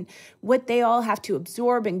teenagers and what they all have to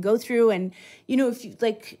absorb and go through. And, you know, if you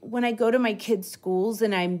like, when I go to my kids' schools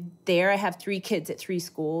and I'm there, I have 3 kids at 3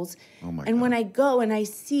 schools. Oh my and God. when I go and I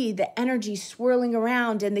see the energy swirling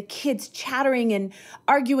around and the kids chattering and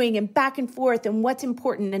arguing and back and forth and what's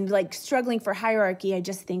important and like struggling for hierarchy, I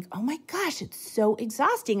just think, oh my gosh, it's so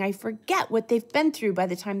exhausting. I forget what they've been through by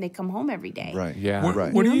the time they come home every day. Right. Yeah.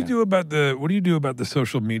 What do you do about the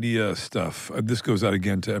social media stuff? This goes out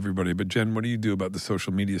again to everybody, but Jen, what do you do about the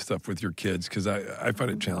social media stuff with your kids? Because I find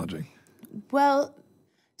it challenging. Well,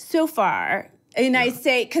 so far, and I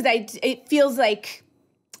say, because it feels like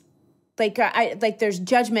there's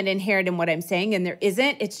judgment inherent in what I'm saying, and there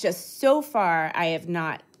isn't. It's just so far I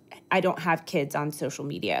don't have kids on social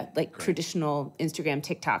media, like traditional Instagram,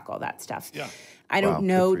 TikTok, all that stuff. Yeah. I don't Wow,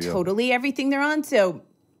 know good for you. totally everything they're on, so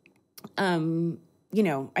you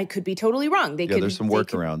know, I could be totally wrong. There's some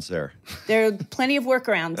workarounds there. There are plenty of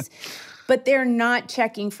workarounds, but they're not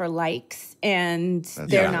checking for likes and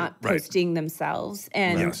they're not right. posting themselves.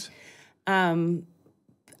 And Yes.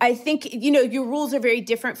 I think, you know, your rules are very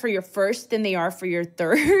different for your first than they are for your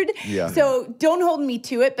third. Yeah. So don't hold me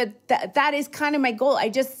to it, but that is kind of my goal. I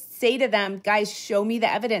just say to them, guys, show me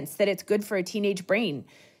the evidence that it's good for a teenage brain.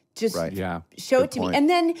 Just Right. Yeah. show Good it to point. me. And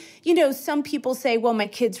then, you know, some people say, well, my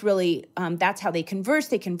kids really, that's how they converse.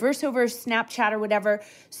 They converse over Snapchat or whatever.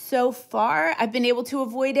 So far, I've been able to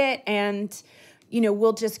avoid it. And, you know,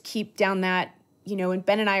 we'll just keep down that, you know, and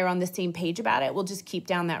Ben and I are on the same page about it. We'll just keep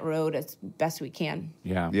down that road as best we can.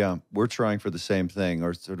 Yeah. Yeah, we're trying for the same thing,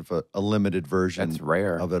 or sort of a limited version That's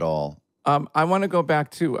rare. of it all. I want to go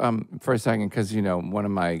back to for a second because you know one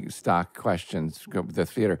of my stock questions, the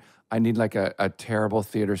theater. I need like a terrible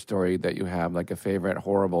theater story that you have, like a favorite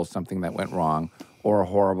horrible something that went wrong, or a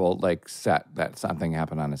horrible like set that something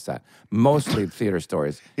happened on a set. Mostly theater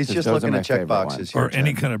stories. He's 'cause just those are looking my to check favorite boxes ones. here. Or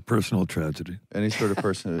any Jen. kind of personal tragedy. Any sort of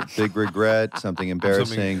person, big regret, something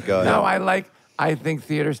embarrassing. Go No, ahead. I think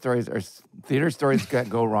theater stories that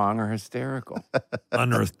go wrong are hysterical.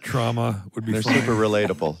 Unearthed trauma would be They're fun. super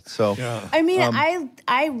relatable. So Yeah. I mean,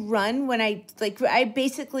 I run when I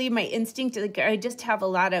basically, my instinct, like, I just have a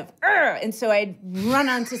lot of, and so I run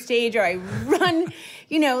onto stage or I run,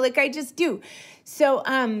 you know, like I just do. So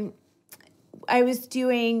I was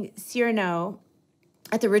doing Cyrano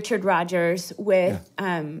at the Richard Rogers with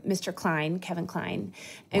Mr. Klein, Kevin Klein.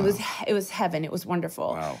 And it was heaven. It was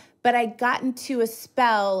wonderful. Wow. But I got into a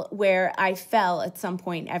spell where I fell at some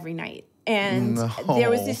point every night. And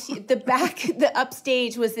there was this, the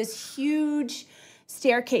upstage was this huge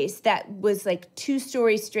staircase that was like 2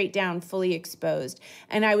 stories straight down, fully exposed.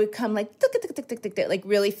 And I would come like, like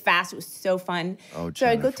really fast. It was so fun. Oh, so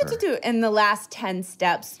I'd go, Jennifer. and the last 10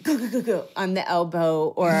 steps, go, on the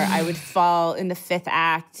elbow, or I would fall in the 5th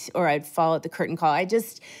act, or I'd fall at the curtain call. I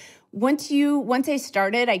just... Once I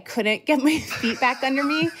started, I couldn't get my feet back under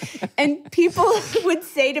me. And people would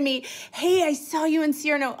say to me, hey, I saw you in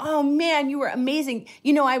Cyrano. Oh, man, you were amazing.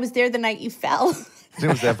 You know, I was there the night you fell. it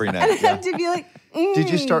was every And I night. had to be like, Did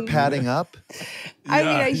you start padding up? I mean,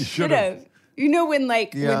 I you should should've. have. You know when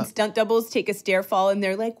stunt doubles take a stair fall and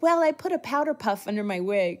they're like, well, I put a powder puff under my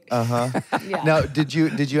wig. Yeah. Now, did you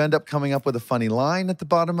end up coming up with a funny line at the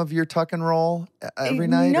bottom of your tuck and roll every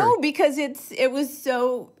night? No, or- because it was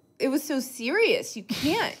so serious. You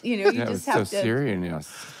can't, you know, you Yeah, it just was have so to. serious.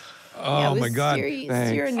 Oh, my God.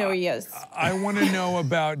 Serious. I want to know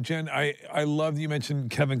about Jen. I love that you mentioned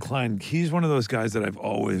Kevin Klein. He's one of those guys that I've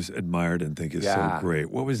always admired and think is so great.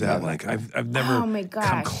 What was that like? I've never Oh, my come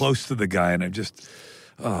gosh. close to the guy, and I've just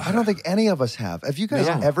I don't think any of us have. Have you guys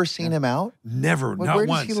ever seen him out? never, Where not does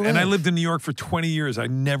once. he And I live? lived in New York for 20 years. I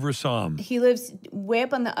never saw him. He lives way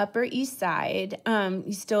up on the Upper East Side.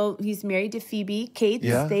 He's married to Phoebe Cates.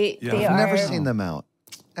 Yeah? They I've are never seen them out.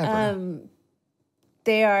 Ever.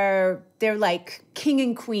 they're like king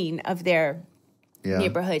and queen of their Yeah.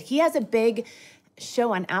 neighborhood. He has a big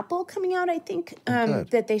show on Apple coming out, I think, good.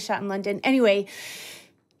 that they shot in London. Anyway,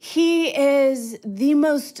 he is the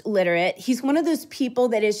most literate. He's one of those people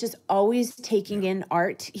that is just always taking in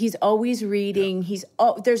art. He's always reading.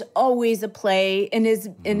 There's always a play in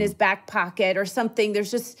his back pocket or something.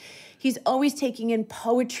 He's always taking in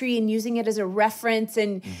poetry and using it as a reference,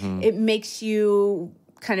 and it makes you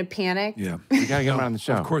kind of panic. Yeah. You gotta get him on the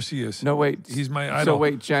show. Of course he is. No, wait. He's my idol. So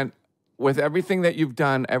wait, Jen, with everything that you've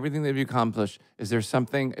done, everything that you've accomplished, is there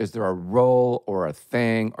a role or a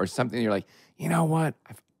thing or something you're like, you know what?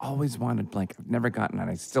 I've always wanted blank. I've never gotten it.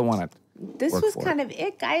 I still want it. This Work was for kind of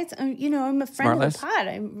it, guys. I'm a friend of SmartLess?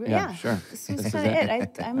 the pod. Yeah, sure. This was kind of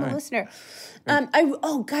it. I'm a listener.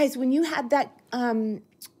 Guys, when you had that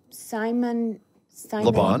Simon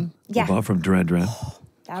Simon. LeBon? Yeah. LeBon from Duran Duran.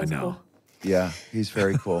 That was I know. cool. Yeah, he's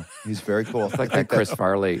very cool. He's very cool. It's like that Chris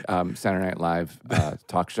Farley Saturday Night Live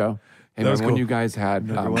talk show. Hey, That was remember when cool. you guys had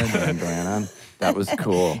Duran Duran on? That was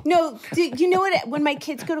cool. No, you know what? When my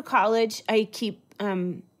kids go to college, I keep,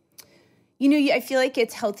 I feel like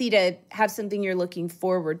it's healthy to have something you're looking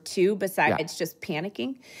forward to besides just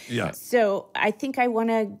panicking. Yeah. So I think I want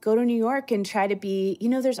to go to New York and try to be,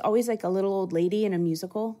 there's always like a little old lady in a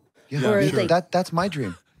musical. Yeah, Or sure. like, that's my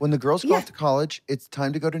dream. When the girls go Yeah. off to college, it's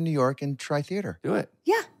time to go to New York and try theater, Do it.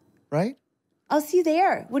 yeah, right? I'll see you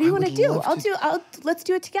there. What do you I want to would do? love Let's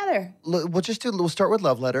do it together. We'll start with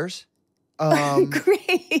love letters.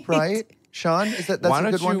 Great. Right? Sean, that's Why a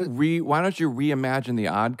don't good one? why don't you reimagine The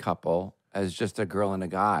Odd Couple as just a girl and a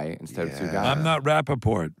guy instead of two guys? I'm not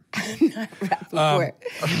Rappaport. Rappaport.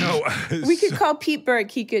 We could call Pete Burke.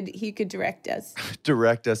 He could direct us.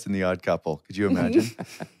 Direct us in The Odd Couple. Could you imagine?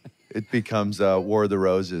 It becomes War of the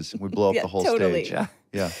Roses. We blow up Yeah, the whole totally. stage.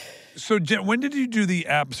 Yeah. So, Jen, when did you do the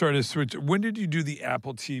app? Sorry to switch. When did you do the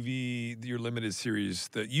Apple TV, your limited series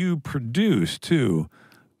that you produced too?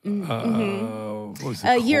 What was it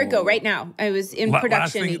A year ago, called? right now, I was in Last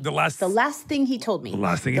production. thing- the last- the last thing he told me. The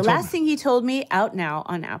last thing he The told last me. thing he told me. Out now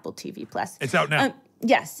on Apple TV Plus. It's out now.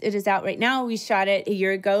 Yes, it is out right now. We shot it a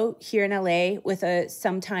year ago here in LA with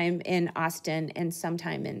sometime in Austin and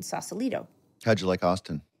sometime in Sausalito. How'd you like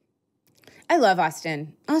Austin? I love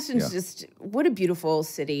Austin. Austin's Yeah. just what a beautiful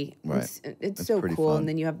city. Right. It's so pretty cool. fun. And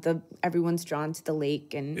then you have everyone's drawn to the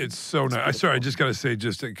lake and It's so nice. Sorry, I just got to say,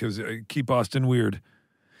 just because keep Austin weird.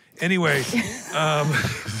 Anyway,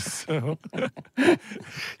 so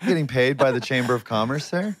Getting paid by the Chamber of Commerce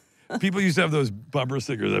there? people used to have those bumper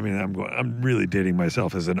stickers. I mean, I'm really dating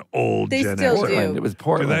myself as an old They Gen still Xer. do. Portland. It was Do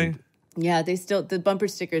Portland. they? yeah, the bumper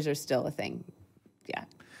stickers are still a thing. Yeah.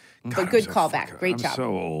 God, But I'm good so callback. fucking- Great I'm job. so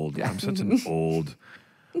old. I'm such an old.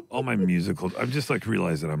 All my musical. I'm just like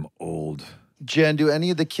realized that I'm old. Jen, do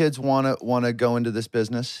any of the kids want to go into this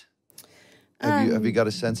business? Have you got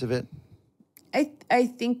a sense of it? I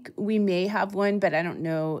think we may have one, but I don't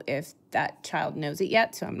know if that child knows it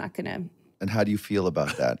yet, so I'm not gonna. And how do you feel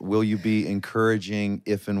about that? Will you be encouraging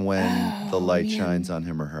if and when the light shines on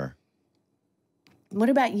him or her? What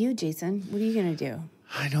about you, Jason? What are you gonna do?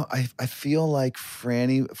 I know. I feel like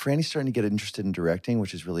Franny's starting to get interested in directing,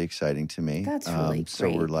 which is really exciting to me. That's really So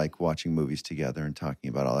great. we're like watching movies together and talking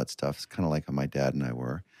about all that stuff. It's kind of like how my dad and I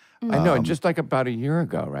were. I know, just like about a year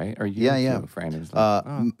ago, right? Or Yeah, yeah. Franny was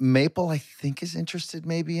like, Maple, I think, is interested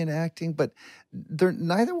maybe in acting, but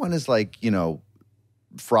neither one is like,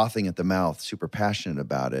 frothing at the mouth, super passionate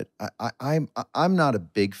about it. I'm not a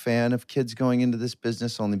big fan of kids going into this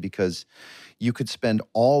business only because you could spend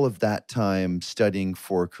all of that time studying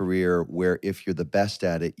for a career where if you're the best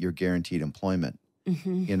at it, you're guaranteed employment.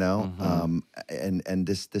 And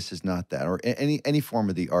this is not that, or any form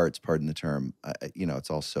of the arts. Pardon the term. It's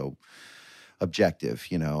also objective.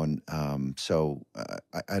 And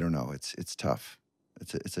I don't know. It's tough.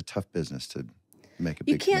 It's a tough business to make a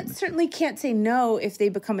big. You certainly can't say no if they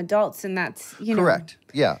become adults, and that's Correct.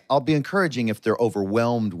 Yeah, I'll be encouraging if they're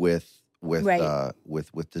overwhelmed with Right.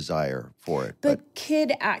 with desire for it. But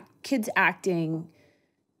kids acting,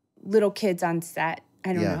 little kids on set.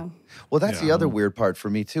 I don't know. Well, that's the other weird part for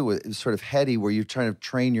me too. It's sort of heady, where you're trying to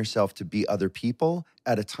train yourself to be other people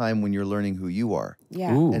at a time when you're learning who you are,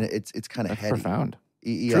 Yeah. ooh, and it's kind of that's heady. profound.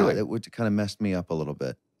 Yeah, Truly. it would kind of messed me up a little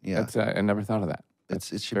bit. Yeah, That's I never thought of that. it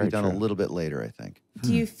should very be done true. a little bit later, I think.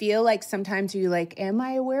 Do you feel like sometimes you're like, am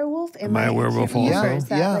I a werewolf? Am I a werewolf human? also? Or is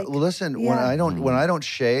that Yeah. like- Well, listen, when Yeah. I don't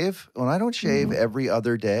shave every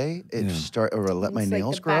other day, it start or let my It's like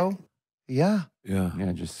nails the grow. back- Yeah. Yeah.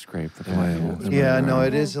 Yeah, just scrape the Am I back. a- Yeah, no,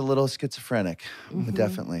 it is a little schizophrenic,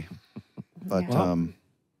 definitely. But Yeah.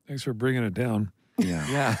 Thanks for bringing it down. yeah.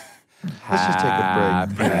 Yeah. Let's just take a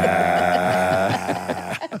break.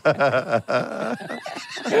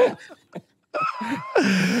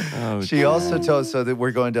 She also told, so that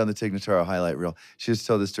we're going down the Tig Notaro highlight reel. She just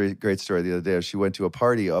told this great story the other day. She went to a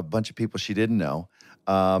party, a bunch of people she didn't know,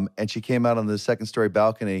 and she came out on the second story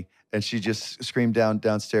balcony, and she just screamed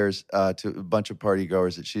downstairs to a bunch of party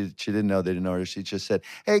goers that she didn't know. They didn't know her. She just said,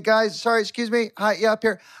 "Hey guys, sorry, excuse me. Hi, yeah, up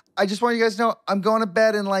here. I just want you guys to know I'm going to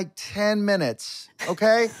bed in like 10 minutes,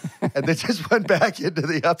 okay?" And they just went back into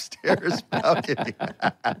the upstairs balcony.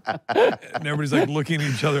 And everybody's like looking at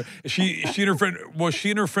each other. She and her friend,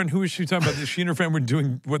 who was she talking about? She and her friend were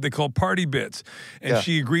doing what they call party bits. And Yeah.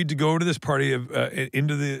 she agreed to go to this party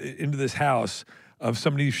into this house of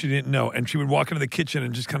somebody she didn't know. And she would walk into the kitchen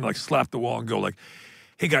and just kind of like slap the wall and go like,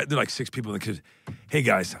 "Hey guys," they're like 6 people in the kitchen. "Hey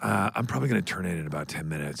guys, I'm probably going to turn in about 10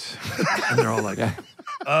 minutes." And they're all like,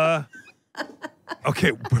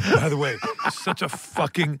 Okay, by the way, such a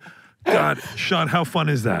fucking God, Sean, how fun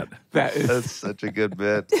is that? That's such a good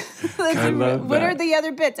bit. I love What that. are the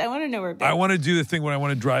other bits? I want to know where bits. I want to do the thing when I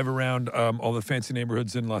want to drive around all the fancy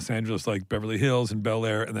neighborhoods in Los Angeles, like Beverly Hills and Bel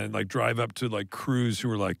Air, and then like drive up to like crews who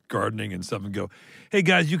are like gardening and stuff and go, hey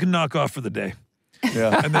guys, you can knock off for the day.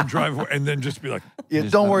 Yeah. And then drive and then just be like, Yeah,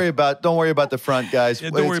 don't worry about the front, guys. yeah,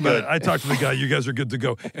 don't worry It's about good. it. I talked to the guy, you guys are good to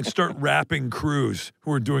go. And start rapping crews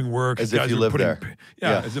who are doing work. As if guys you who are live putting- there. Yeah,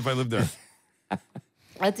 Yeah. as if I lived there.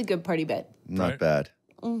 That's a good party bit. Not Right. bad.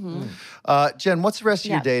 Mm-hmm. Jen, what's the rest of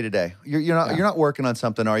your Yeah. day today? You're not working on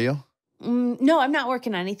something, are you? No, I'm not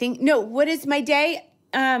working on anything. No, what is my day?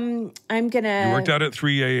 I'm gonna. You worked out at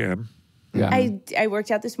 3 a.m. Yeah. I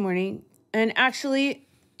worked out this morning, and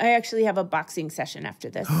I actually have a boxing session after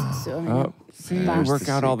this. So I'm gonna See, you box. work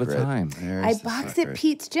out all the secret. time. There's I the box at secret.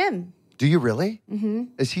 Pete's gym. Do you really? Mm-hmm.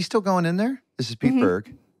 Is he still going in there? This is Pete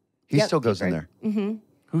Berg. He Yep, still Pete goes in Berg. there.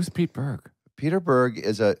 Who's Pete Berg? Peter Berg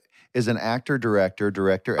is an actor, director,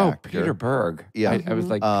 Oh, actor. Peter Berg. Yeah. I was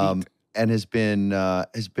like, Pete. And has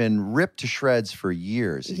been ripped to shreds for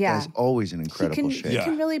years. He Yeah. guy's always in incredible He shape. he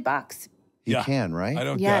can really box. He Yeah. can, right? I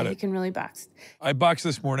don't Yeah, get he it. can really box. I boxed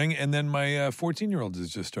this morning, and then my 14-year-old has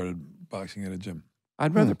just started boxing at a gym.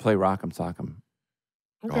 I'd rather play Rock'em Sock'em.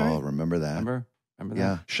 Oh, remember that? Remember that?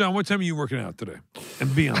 Yeah. Sean, what time are you working out today?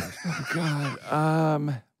 And be honest.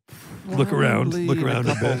 God. Look around. Look probably around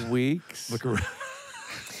a a couple bit. weeks. Look around.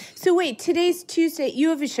 So wait, today's Tuesday. You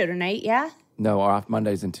have a show tonight, yeah? No, off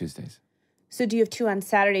Mondays and Tuesdays. So do you have 2 on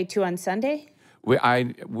Saturday, 2 on Sunday? Are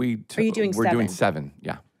you doing We're doing 7? 7.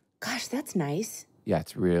 Yeah. Gosh, that's nice. Yeah,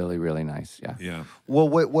 it's really, really nice. Yeah. Yeah. Well,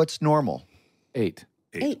 what's normal? 8.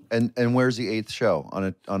 8. And where's the 8th show? On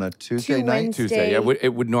a Tuesday Two night? Wednesday. Tuesday. Yeah,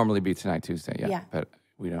 it would normally be tonight, Tuesday. Yeah. Yeah. But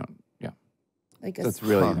we don't. Yeah. Like a That's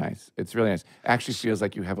really nice. It's really nice. Actually feels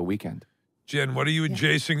like you have a weekend. Jen, what are you and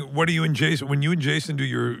Jason? When you and Jason do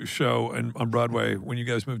your show on Broadway, when you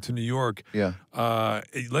guys move to New York, Yeah.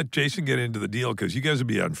 let Jason get into the deal because you guys will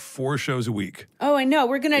be on 4 shows a week. Oh, I know.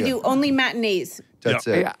 We're going to do only matinees. That's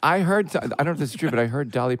Yeah. it. Hey, I heard. I don't know if this is true, but I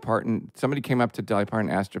heard Dolly Parton. Somebody came up to Dolly Parton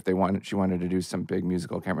and asked her if she wanted to do some big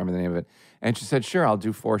musical. I can't remember the name of it. And she said, "Sure, I'll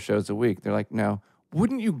do 4 shows a week." They're like, "No,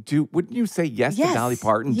 wouldn't you say yes, Yes. to Dolly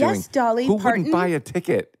Parton Yes, doing? Dolly who Parton. wouldn't buy a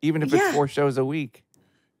ticket even if Yeah. it's 4 shows a week?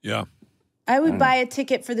 Yeah. I would buy a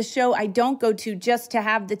ticket for the show I don't go to just to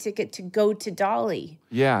have the ticket to go to Dolly.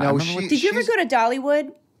 Yeah. I Now, remember she- Did you ever she's- go to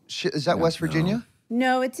Dollywood? Is that West Virginia?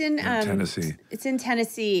 No, it's in Tennessee. It's in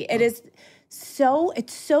Tennessee. It's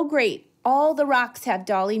so great. All the rocks have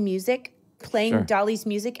Dolly music, playing Sure. Dolly's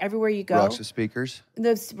music everywhere you go. Rocks of speakers.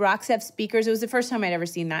 Those rocks have speakers. It was the first time I'd ever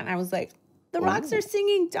seen that, and I was like, the rocks are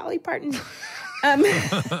singing Dolly Parton.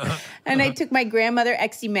 And I took my grandmother,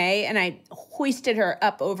 Exie May, and I hoisted her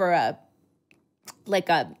up over a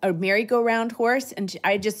merry-go-round horse, and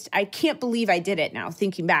I can't believe I did it now,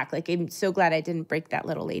 thinking back. Like, I'm so glad I didn't break that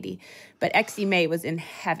little lady. But Exie May was in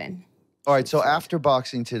heaven. All right. So after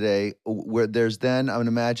boxing today, where there's then I would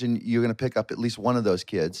imagine you're going to pick up at least one of those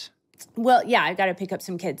kids. Well, yeah, I've got to pick up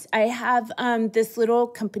some kids. I have this little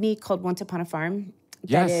company called Once Upon a Farm.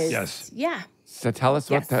 Yes. That is, Yes. Yeah. So tell us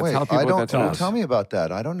Yes. what. Wait, Tell people I what don't. that's Don't about. tell me about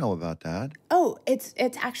that. I don't know about that. Oh, it's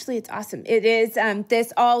awesome. It is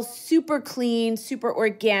this all super clean, super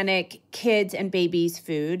organic kids and babies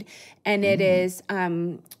food, and it is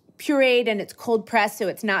pureed and it's cold pressed, so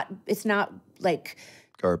it's not like.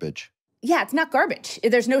 Garbage. Yeah, it's not garbage.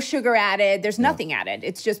 There's no sugar added. There's nothing added.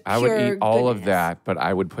 It's just pure I would eat all of goodness. that, but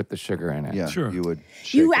I would put the sugar in it. Yeah. Sure. You would.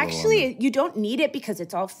 shake You a little on actually you don't need it because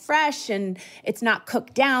it's all fresh and it's not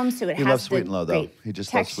cooked down, so it He has loves the sweet and low, though. great He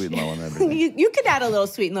just loves texture. sweet and low and everything. you could add a little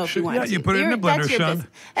sweet and low if you want. Yeah, to. you put it in a blender, That's your Sean.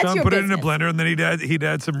 That's Sean your put it in a business. blender, and then he'd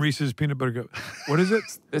add some Reese's peanut butter cup. What is it?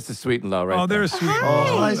 This is sweet and low, right? Oh, there. there's sweet.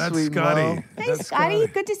 Hi, that's Sweet and Scotty. Low. Hey, That's Scotty,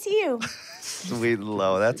 good to see you. Sweet and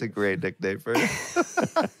low. That's a great nickname for it.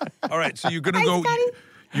 All right, so you're gonna Hi, go. Scotty.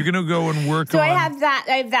 You're gonna go and work So on. I have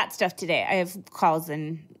that stuff today. I have calls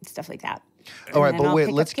and stuff like that. All right, And then but I'll wait.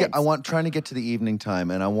 pick Let's up get. kids. Trying to get to the evening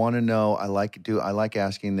time, and I want to know. I like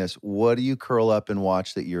asking this. What do you curl up and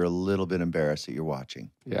watch that you're a little bit embarrassed that you're watching?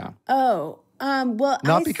 Yeah. Oh, well,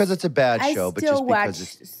 Not because it's a bad I show, but still just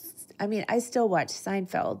because it's. I mean, I still watch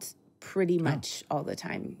Seinfeld pretty much all the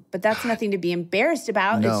time, but that's nothing to be embarrassed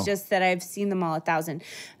about. No. It's just that I've seen them all 1,000.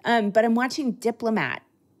 But I'm watching Diplomat.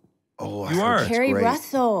 Oh, I You heard are. that's Carrie great.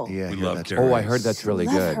 Russell. Yeah, We yeah, love that's Carrie. Oh, I great. heard that's really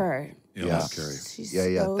Love good. her. Yeah, Yeah. love Carrie. She's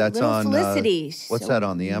Yeah. so That's little on. Felicity. She's What's so that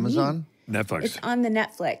on the neat. Amazon? Netflix. It's on the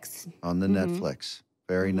Netflix. On the Netflix.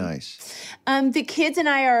 Very nice. The kids and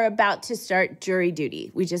I are about to start jury duty.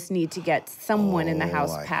 We just need to get someone in the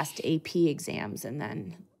house I- past AP exams, and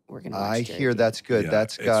then we're going to watch I Jury hear Duty. that's good. Yeah,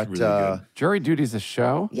 That's it's got really good. Jury Duty's a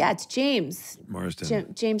show? Yeah, it's James.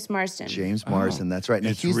 Marsden. James Marsden. James Marsden. That's right. Now,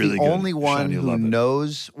 It's he's really the good. only one Sean, you'll who love it.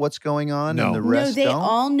 knows what's going on, No. and the No, rest they don't.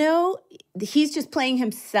 all know. He's just playing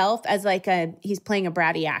himself as he's playing a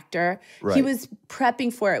bratty actor. He Right. was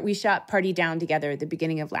prepping for it. We shot Party Down together at the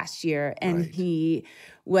beginning of last year, and Right. he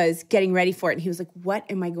was getting ready for it. And he was like, "What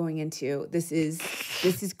am I going into? This is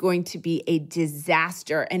going to be a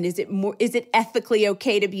disaster. And is it ethically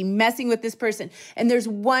okay to be messing with this person?" And there's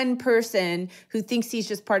one person who thinks he's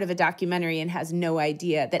just part of a documentary and has no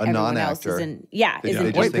idea that A everyone else non-actor. is in. Yeah, They is just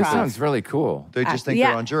in think Wait, this improv. sounds really cool. They just think yeah.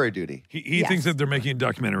 they're on jury duty. He thinks that they're making a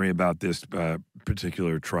documentary about this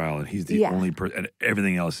particular trial, and he's the only person, and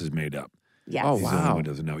everything else is made up. Yes. Oh, He's the only wow. one who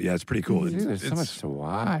doesn't know. Yeah, it's pretty cool. Dude, there's so much to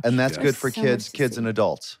watch. And that's Yeah. good for So kids, much to kids see. and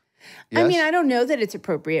adults. I mean, Yes? I don't know that it's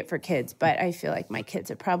appropriate for kids, but I feel like my kids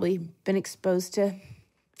have probably been exposed to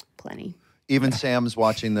plenty. Even Sam's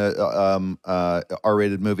watching the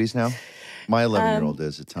R-rated movies now. My 11-year-old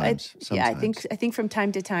is at times. Yeah, I sometimes. think from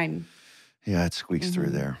time to time. Yeah, it squeaks through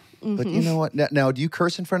there. But you know what? Now, do you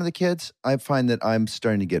curse in front of the kids? I find that I'm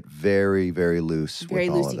starting to get very, very loose Very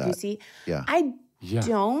with all of that. loosey-goosey. Yeah. I Yeah.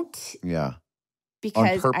 don't Yeah.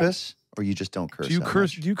 because On purpose? Or you just don't curse? Do you that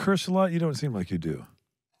curse? much? Do you curse a lot? You don't seem like you do.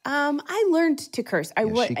 I learned to curse. I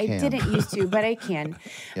she I can. didn't used to, but I can.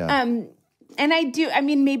 Yeah. And I do. I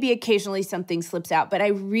mean, maybe occasionally something slips out, but I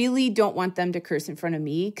really don't want them to curse in front of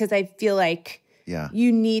me because I feel like Yeah.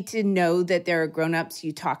 you need to know that there are grown-ups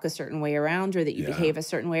you talk a certain way around or that you Yeah. behave a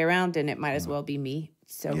certain way around, and it might as well be me.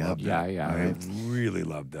 So Yep. Yeah. I really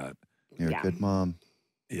love that. You're Yeah. a good mom.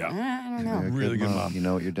 Yeah. I don't You're know. a Really good mom. You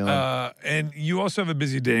know what you're doing. And you also have a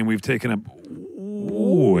busy day, and we've taken up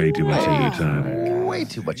way too much of your time. Way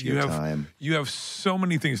too much of your time. You have so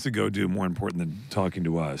many things to go do, more important than talking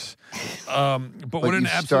to us. But what an you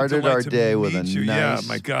absolute started delight our to day with a meet you. nice, Yeah,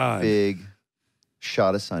 my God. big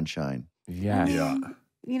shot of sunshine. Yeah. Yeah.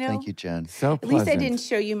 You know, Thank you, Jen. So at least I pleasant. didn't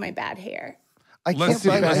show you my bad hair. I Let's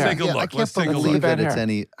can't, let's I take a can't- look. I can't Let's take a believe look. that it's Hair.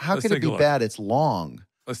 any. How Let's could it take a be look. bad? It's long.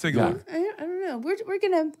 Let's take a Yeah. look. I don't know. We're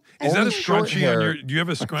gonna. Is that a Only short scrunchie hair. on your? Do you have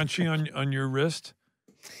a scrunchie on your wrist?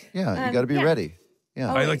 Yeah, you got to be yeah. ready. Yeah.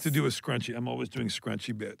 I like Always. to do a scrunchie. I'm always doing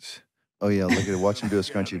scrunchie bits. Oh yeah, look at it. Watch him do a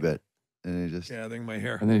scrunchy bit, and he just Yeah, I think my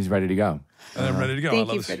hair. And then he's ready to go. And I'm ready to go. I Thank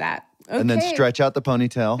love you this. for that. Okay. and then stretch out the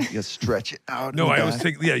ponytail. You stretch it out. No, in the I always back.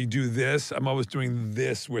 take. Yeah, you do this. I'm always doing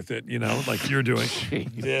this with it. You know, like you're doing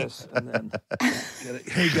this. And then get it.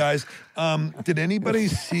 Hey guys, did anybody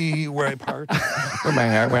see where I parked? Where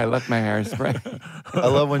I left my hairspray.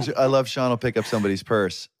 I love Sean will pick up somebody's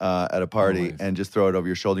purse at a party Always. and just throw it over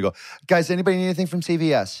your shoulder. You go, guys, anybody need anything from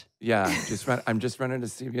CVS? Yeah, I'm just running to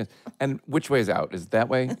CVS. And which way's out? Is it that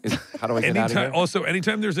way? How do I get out of here?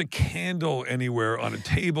 Anytime there's a candle anywhere on a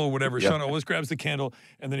table, whatever, Yeah. Sean always grabs the candle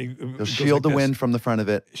and then he He'll goes shield like the this. wind from the front of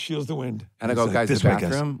it. Shields the wind. And I go, It's guys, this the way,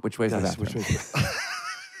 guys. bathroom? Which way's the Guys, bathroom? which way?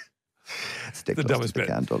 Stick The close dumbest to the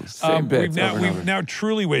bit. candles. Same bits We've now over and over. we've now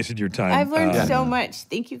truly wasted your time. I've learned Uh, so much.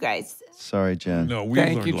 Thank you guys. Sorry, Jen. No, we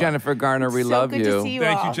Thank learned you, a lot. Jennifer Garner. We so love good you. to see you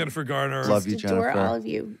Thank all. you, Jennifer Garner. Love you, Adore Jennifer. all of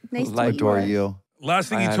you. Nice to Like- meet you. Adore all. you. Last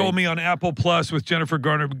thing he Bye, told honey. me on Apple Plus with Jennifer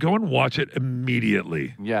Garner, go and watch it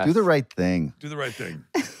immediately. Yes. Do the right thing. Do the right thing.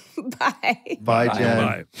 Bye. Bye, Jen.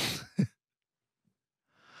 Bye.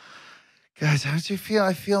 Guys, how do you feel?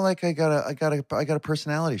 I feel like I got a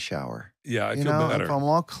personality shower. Yeah, I you feel know, better. if I'm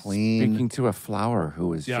all clean. Speaking to a flower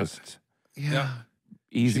who is Yeah. just yeah.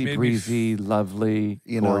 She easy made me breezy, lovely,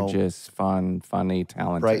 You know, gorgeous, fun, funny,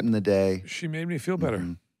 talented. Brighten the day. She made me feel better.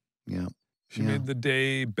 Mhm. Yeah. She Yeah. made the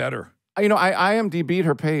day better. You know, I IMDb'd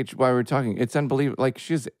her page while we were talking. It's unbelievable. Like,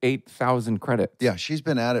 she has 8,000 credits. Yeah, she's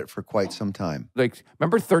been at it for quite some time. Like,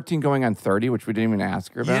 remember 13 going on 30, which we didn't even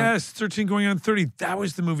ask her about? Yes, 13 going on 30. That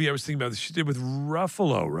was the movie I was thinking about. She did with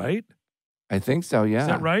Ruffalo, right? I think so, yeah. Is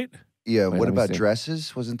that right? Yeah, Wait, what let me about see.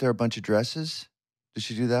 dresses? Wasn't there a bunch of dresses? Did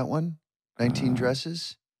she do that one? 19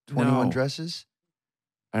 dresses? 21 No. dresses?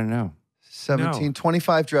 I don't know. 17,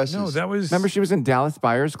 25 dresses. No, that was. Remember she was in Dallas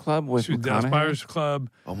Buyers Club with she was Dallas McConaughey? Buyers Club.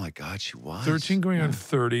 Oh my God, she was. 13 going on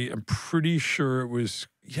 30. I'm pretty sure it was,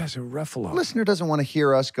 yes, a Ruffalo. Listener doesn't want to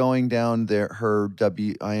hear us going down her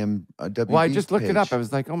WB Well, I just looked it up. page. I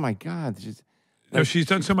was like, oh my God. No, she's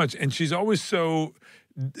done so much, and she's always so.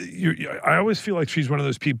 I always feel like she's one of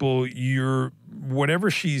those people. Whatever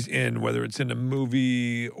she's in, whether it's in a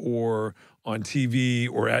movie or on TV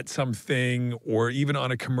or at something or even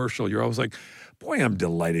on a commercial, you're always like, "Boy, I'm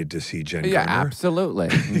delighted to see Jen Yeah, Garner." absolutely.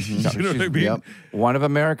 You know what I she's mean? Yep. one of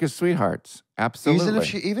America's sweethearts.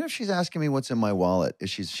 Absolutely. Even if she's asking me what's in my wallet,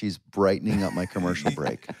 she's brightening up my commercial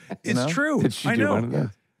break. You It's know? true. Did she I do know. one of those?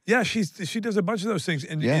 Yeah, she does a bunch of those things,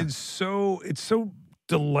 and Yeah. it's so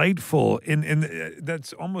delightful. And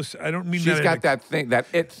that's almost, I don't mean She's that. got that thing, that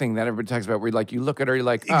it thing that everybody talks about where like you look at her, you're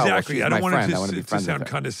like, oh, well, Exactly. she's I don't my want friend. it I want to be to friends sound with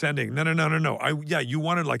her. condescending. No. You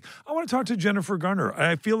wanted like, I want to talk to Jennifer Garner.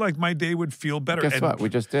 I feel like my day would feel better. Guess and what? We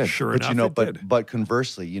just did. Sure But enough, you know, it did. but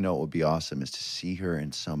conversely, you know, what would be awesome is to see her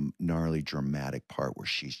in some gnarly dramatic part where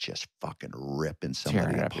she's just fucking ripping somebody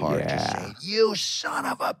Tearing it up, apart. Just yeah. saying, "You son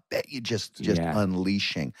of a bitch!" You just Yeah.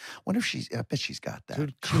 unleashing. Wonder if she's. I bet she's got that.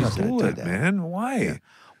 Dude, She knows how to cool do it, that. man. Why? Yeah.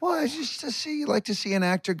 Well, it's just to see, like to see an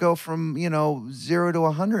actor go from 0 to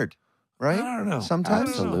 100, right? I don't know. Sometimes.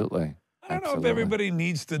 Absolutely. I don't know if everybody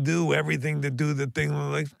needs to do everything to do the thing.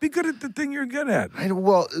 Like, be good at the thing you're good at.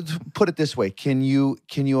 Well, put it this way: can you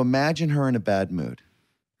imagine her in a bad mood?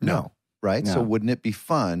 No, right? No. So wouldn't it be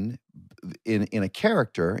fun in a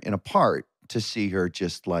character, in a part, to see her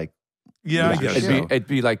just like Yeah, I Yeah. guess It'd so. It'd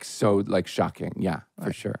be like so like shocking. Yeah,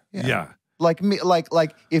 for sure. Yeah. like me, like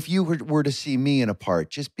if you were to see me in a part,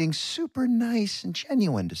 just being super nice and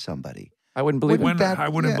genuine to somebody. I wouldn't believe Wouldn't it. that- I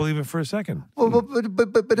wouldn't yeah. believe it for a second. Well,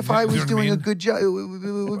 but if I You know was what I doing a mean? good job, it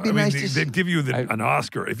would be I mean, nice to see. they'd give you an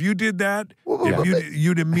Oscar if you did that. Well,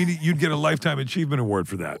 You'd get a lifetime achievement award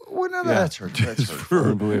for that. Well, no, Yeah. that's her. That's her.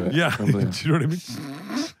 Wouldn't believe it. Yeah, Wouldn't believe do you know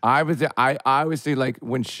what I mean? I always see like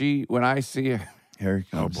when I see her. Here he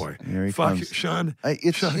Oh comes. boy, Here he fuck, comes. Sean.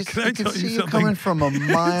 Sean, Sean, can I you can tell see you you something? coming from a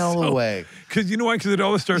mile away. Because you know why? Because it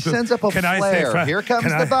always starts. He sends up a can I flare. say, Here comes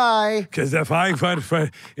can the bye. Because if I find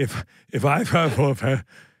her,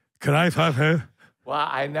 can I find her? Well,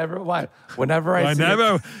 I never want. Whenever I I see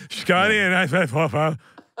never, Scotty and I find her.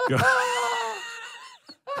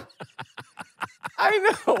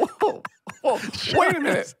 I know. Well, wait a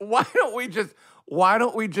minute. Why don't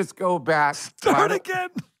we just go back? Start again.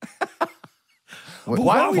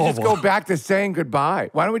 Why don't we just go back to saying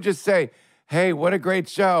goodbye? Why don't we just say, hey, what a great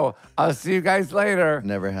show. I'll see you guys later.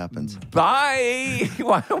 Never happens. Bye.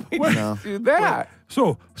 Why don't we just do that?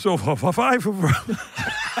 So for five.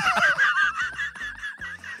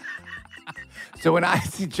 So when I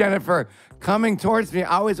see Jennifer coming towards me,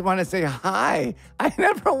 I always want to say hi. I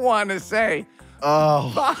never want to say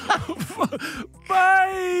Oh,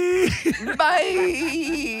 Bye.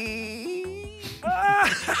 bye.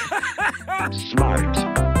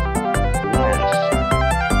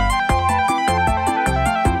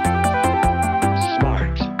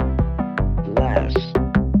 Smart. Less.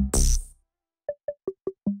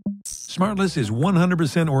 SmartLess is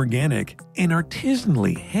 100% organic and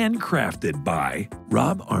artisanally handcrafted by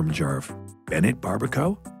Rob Armjarv, Bennett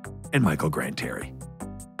Barbaco, and Michael Granteri.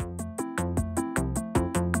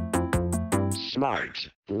 Smart.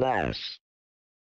 Less.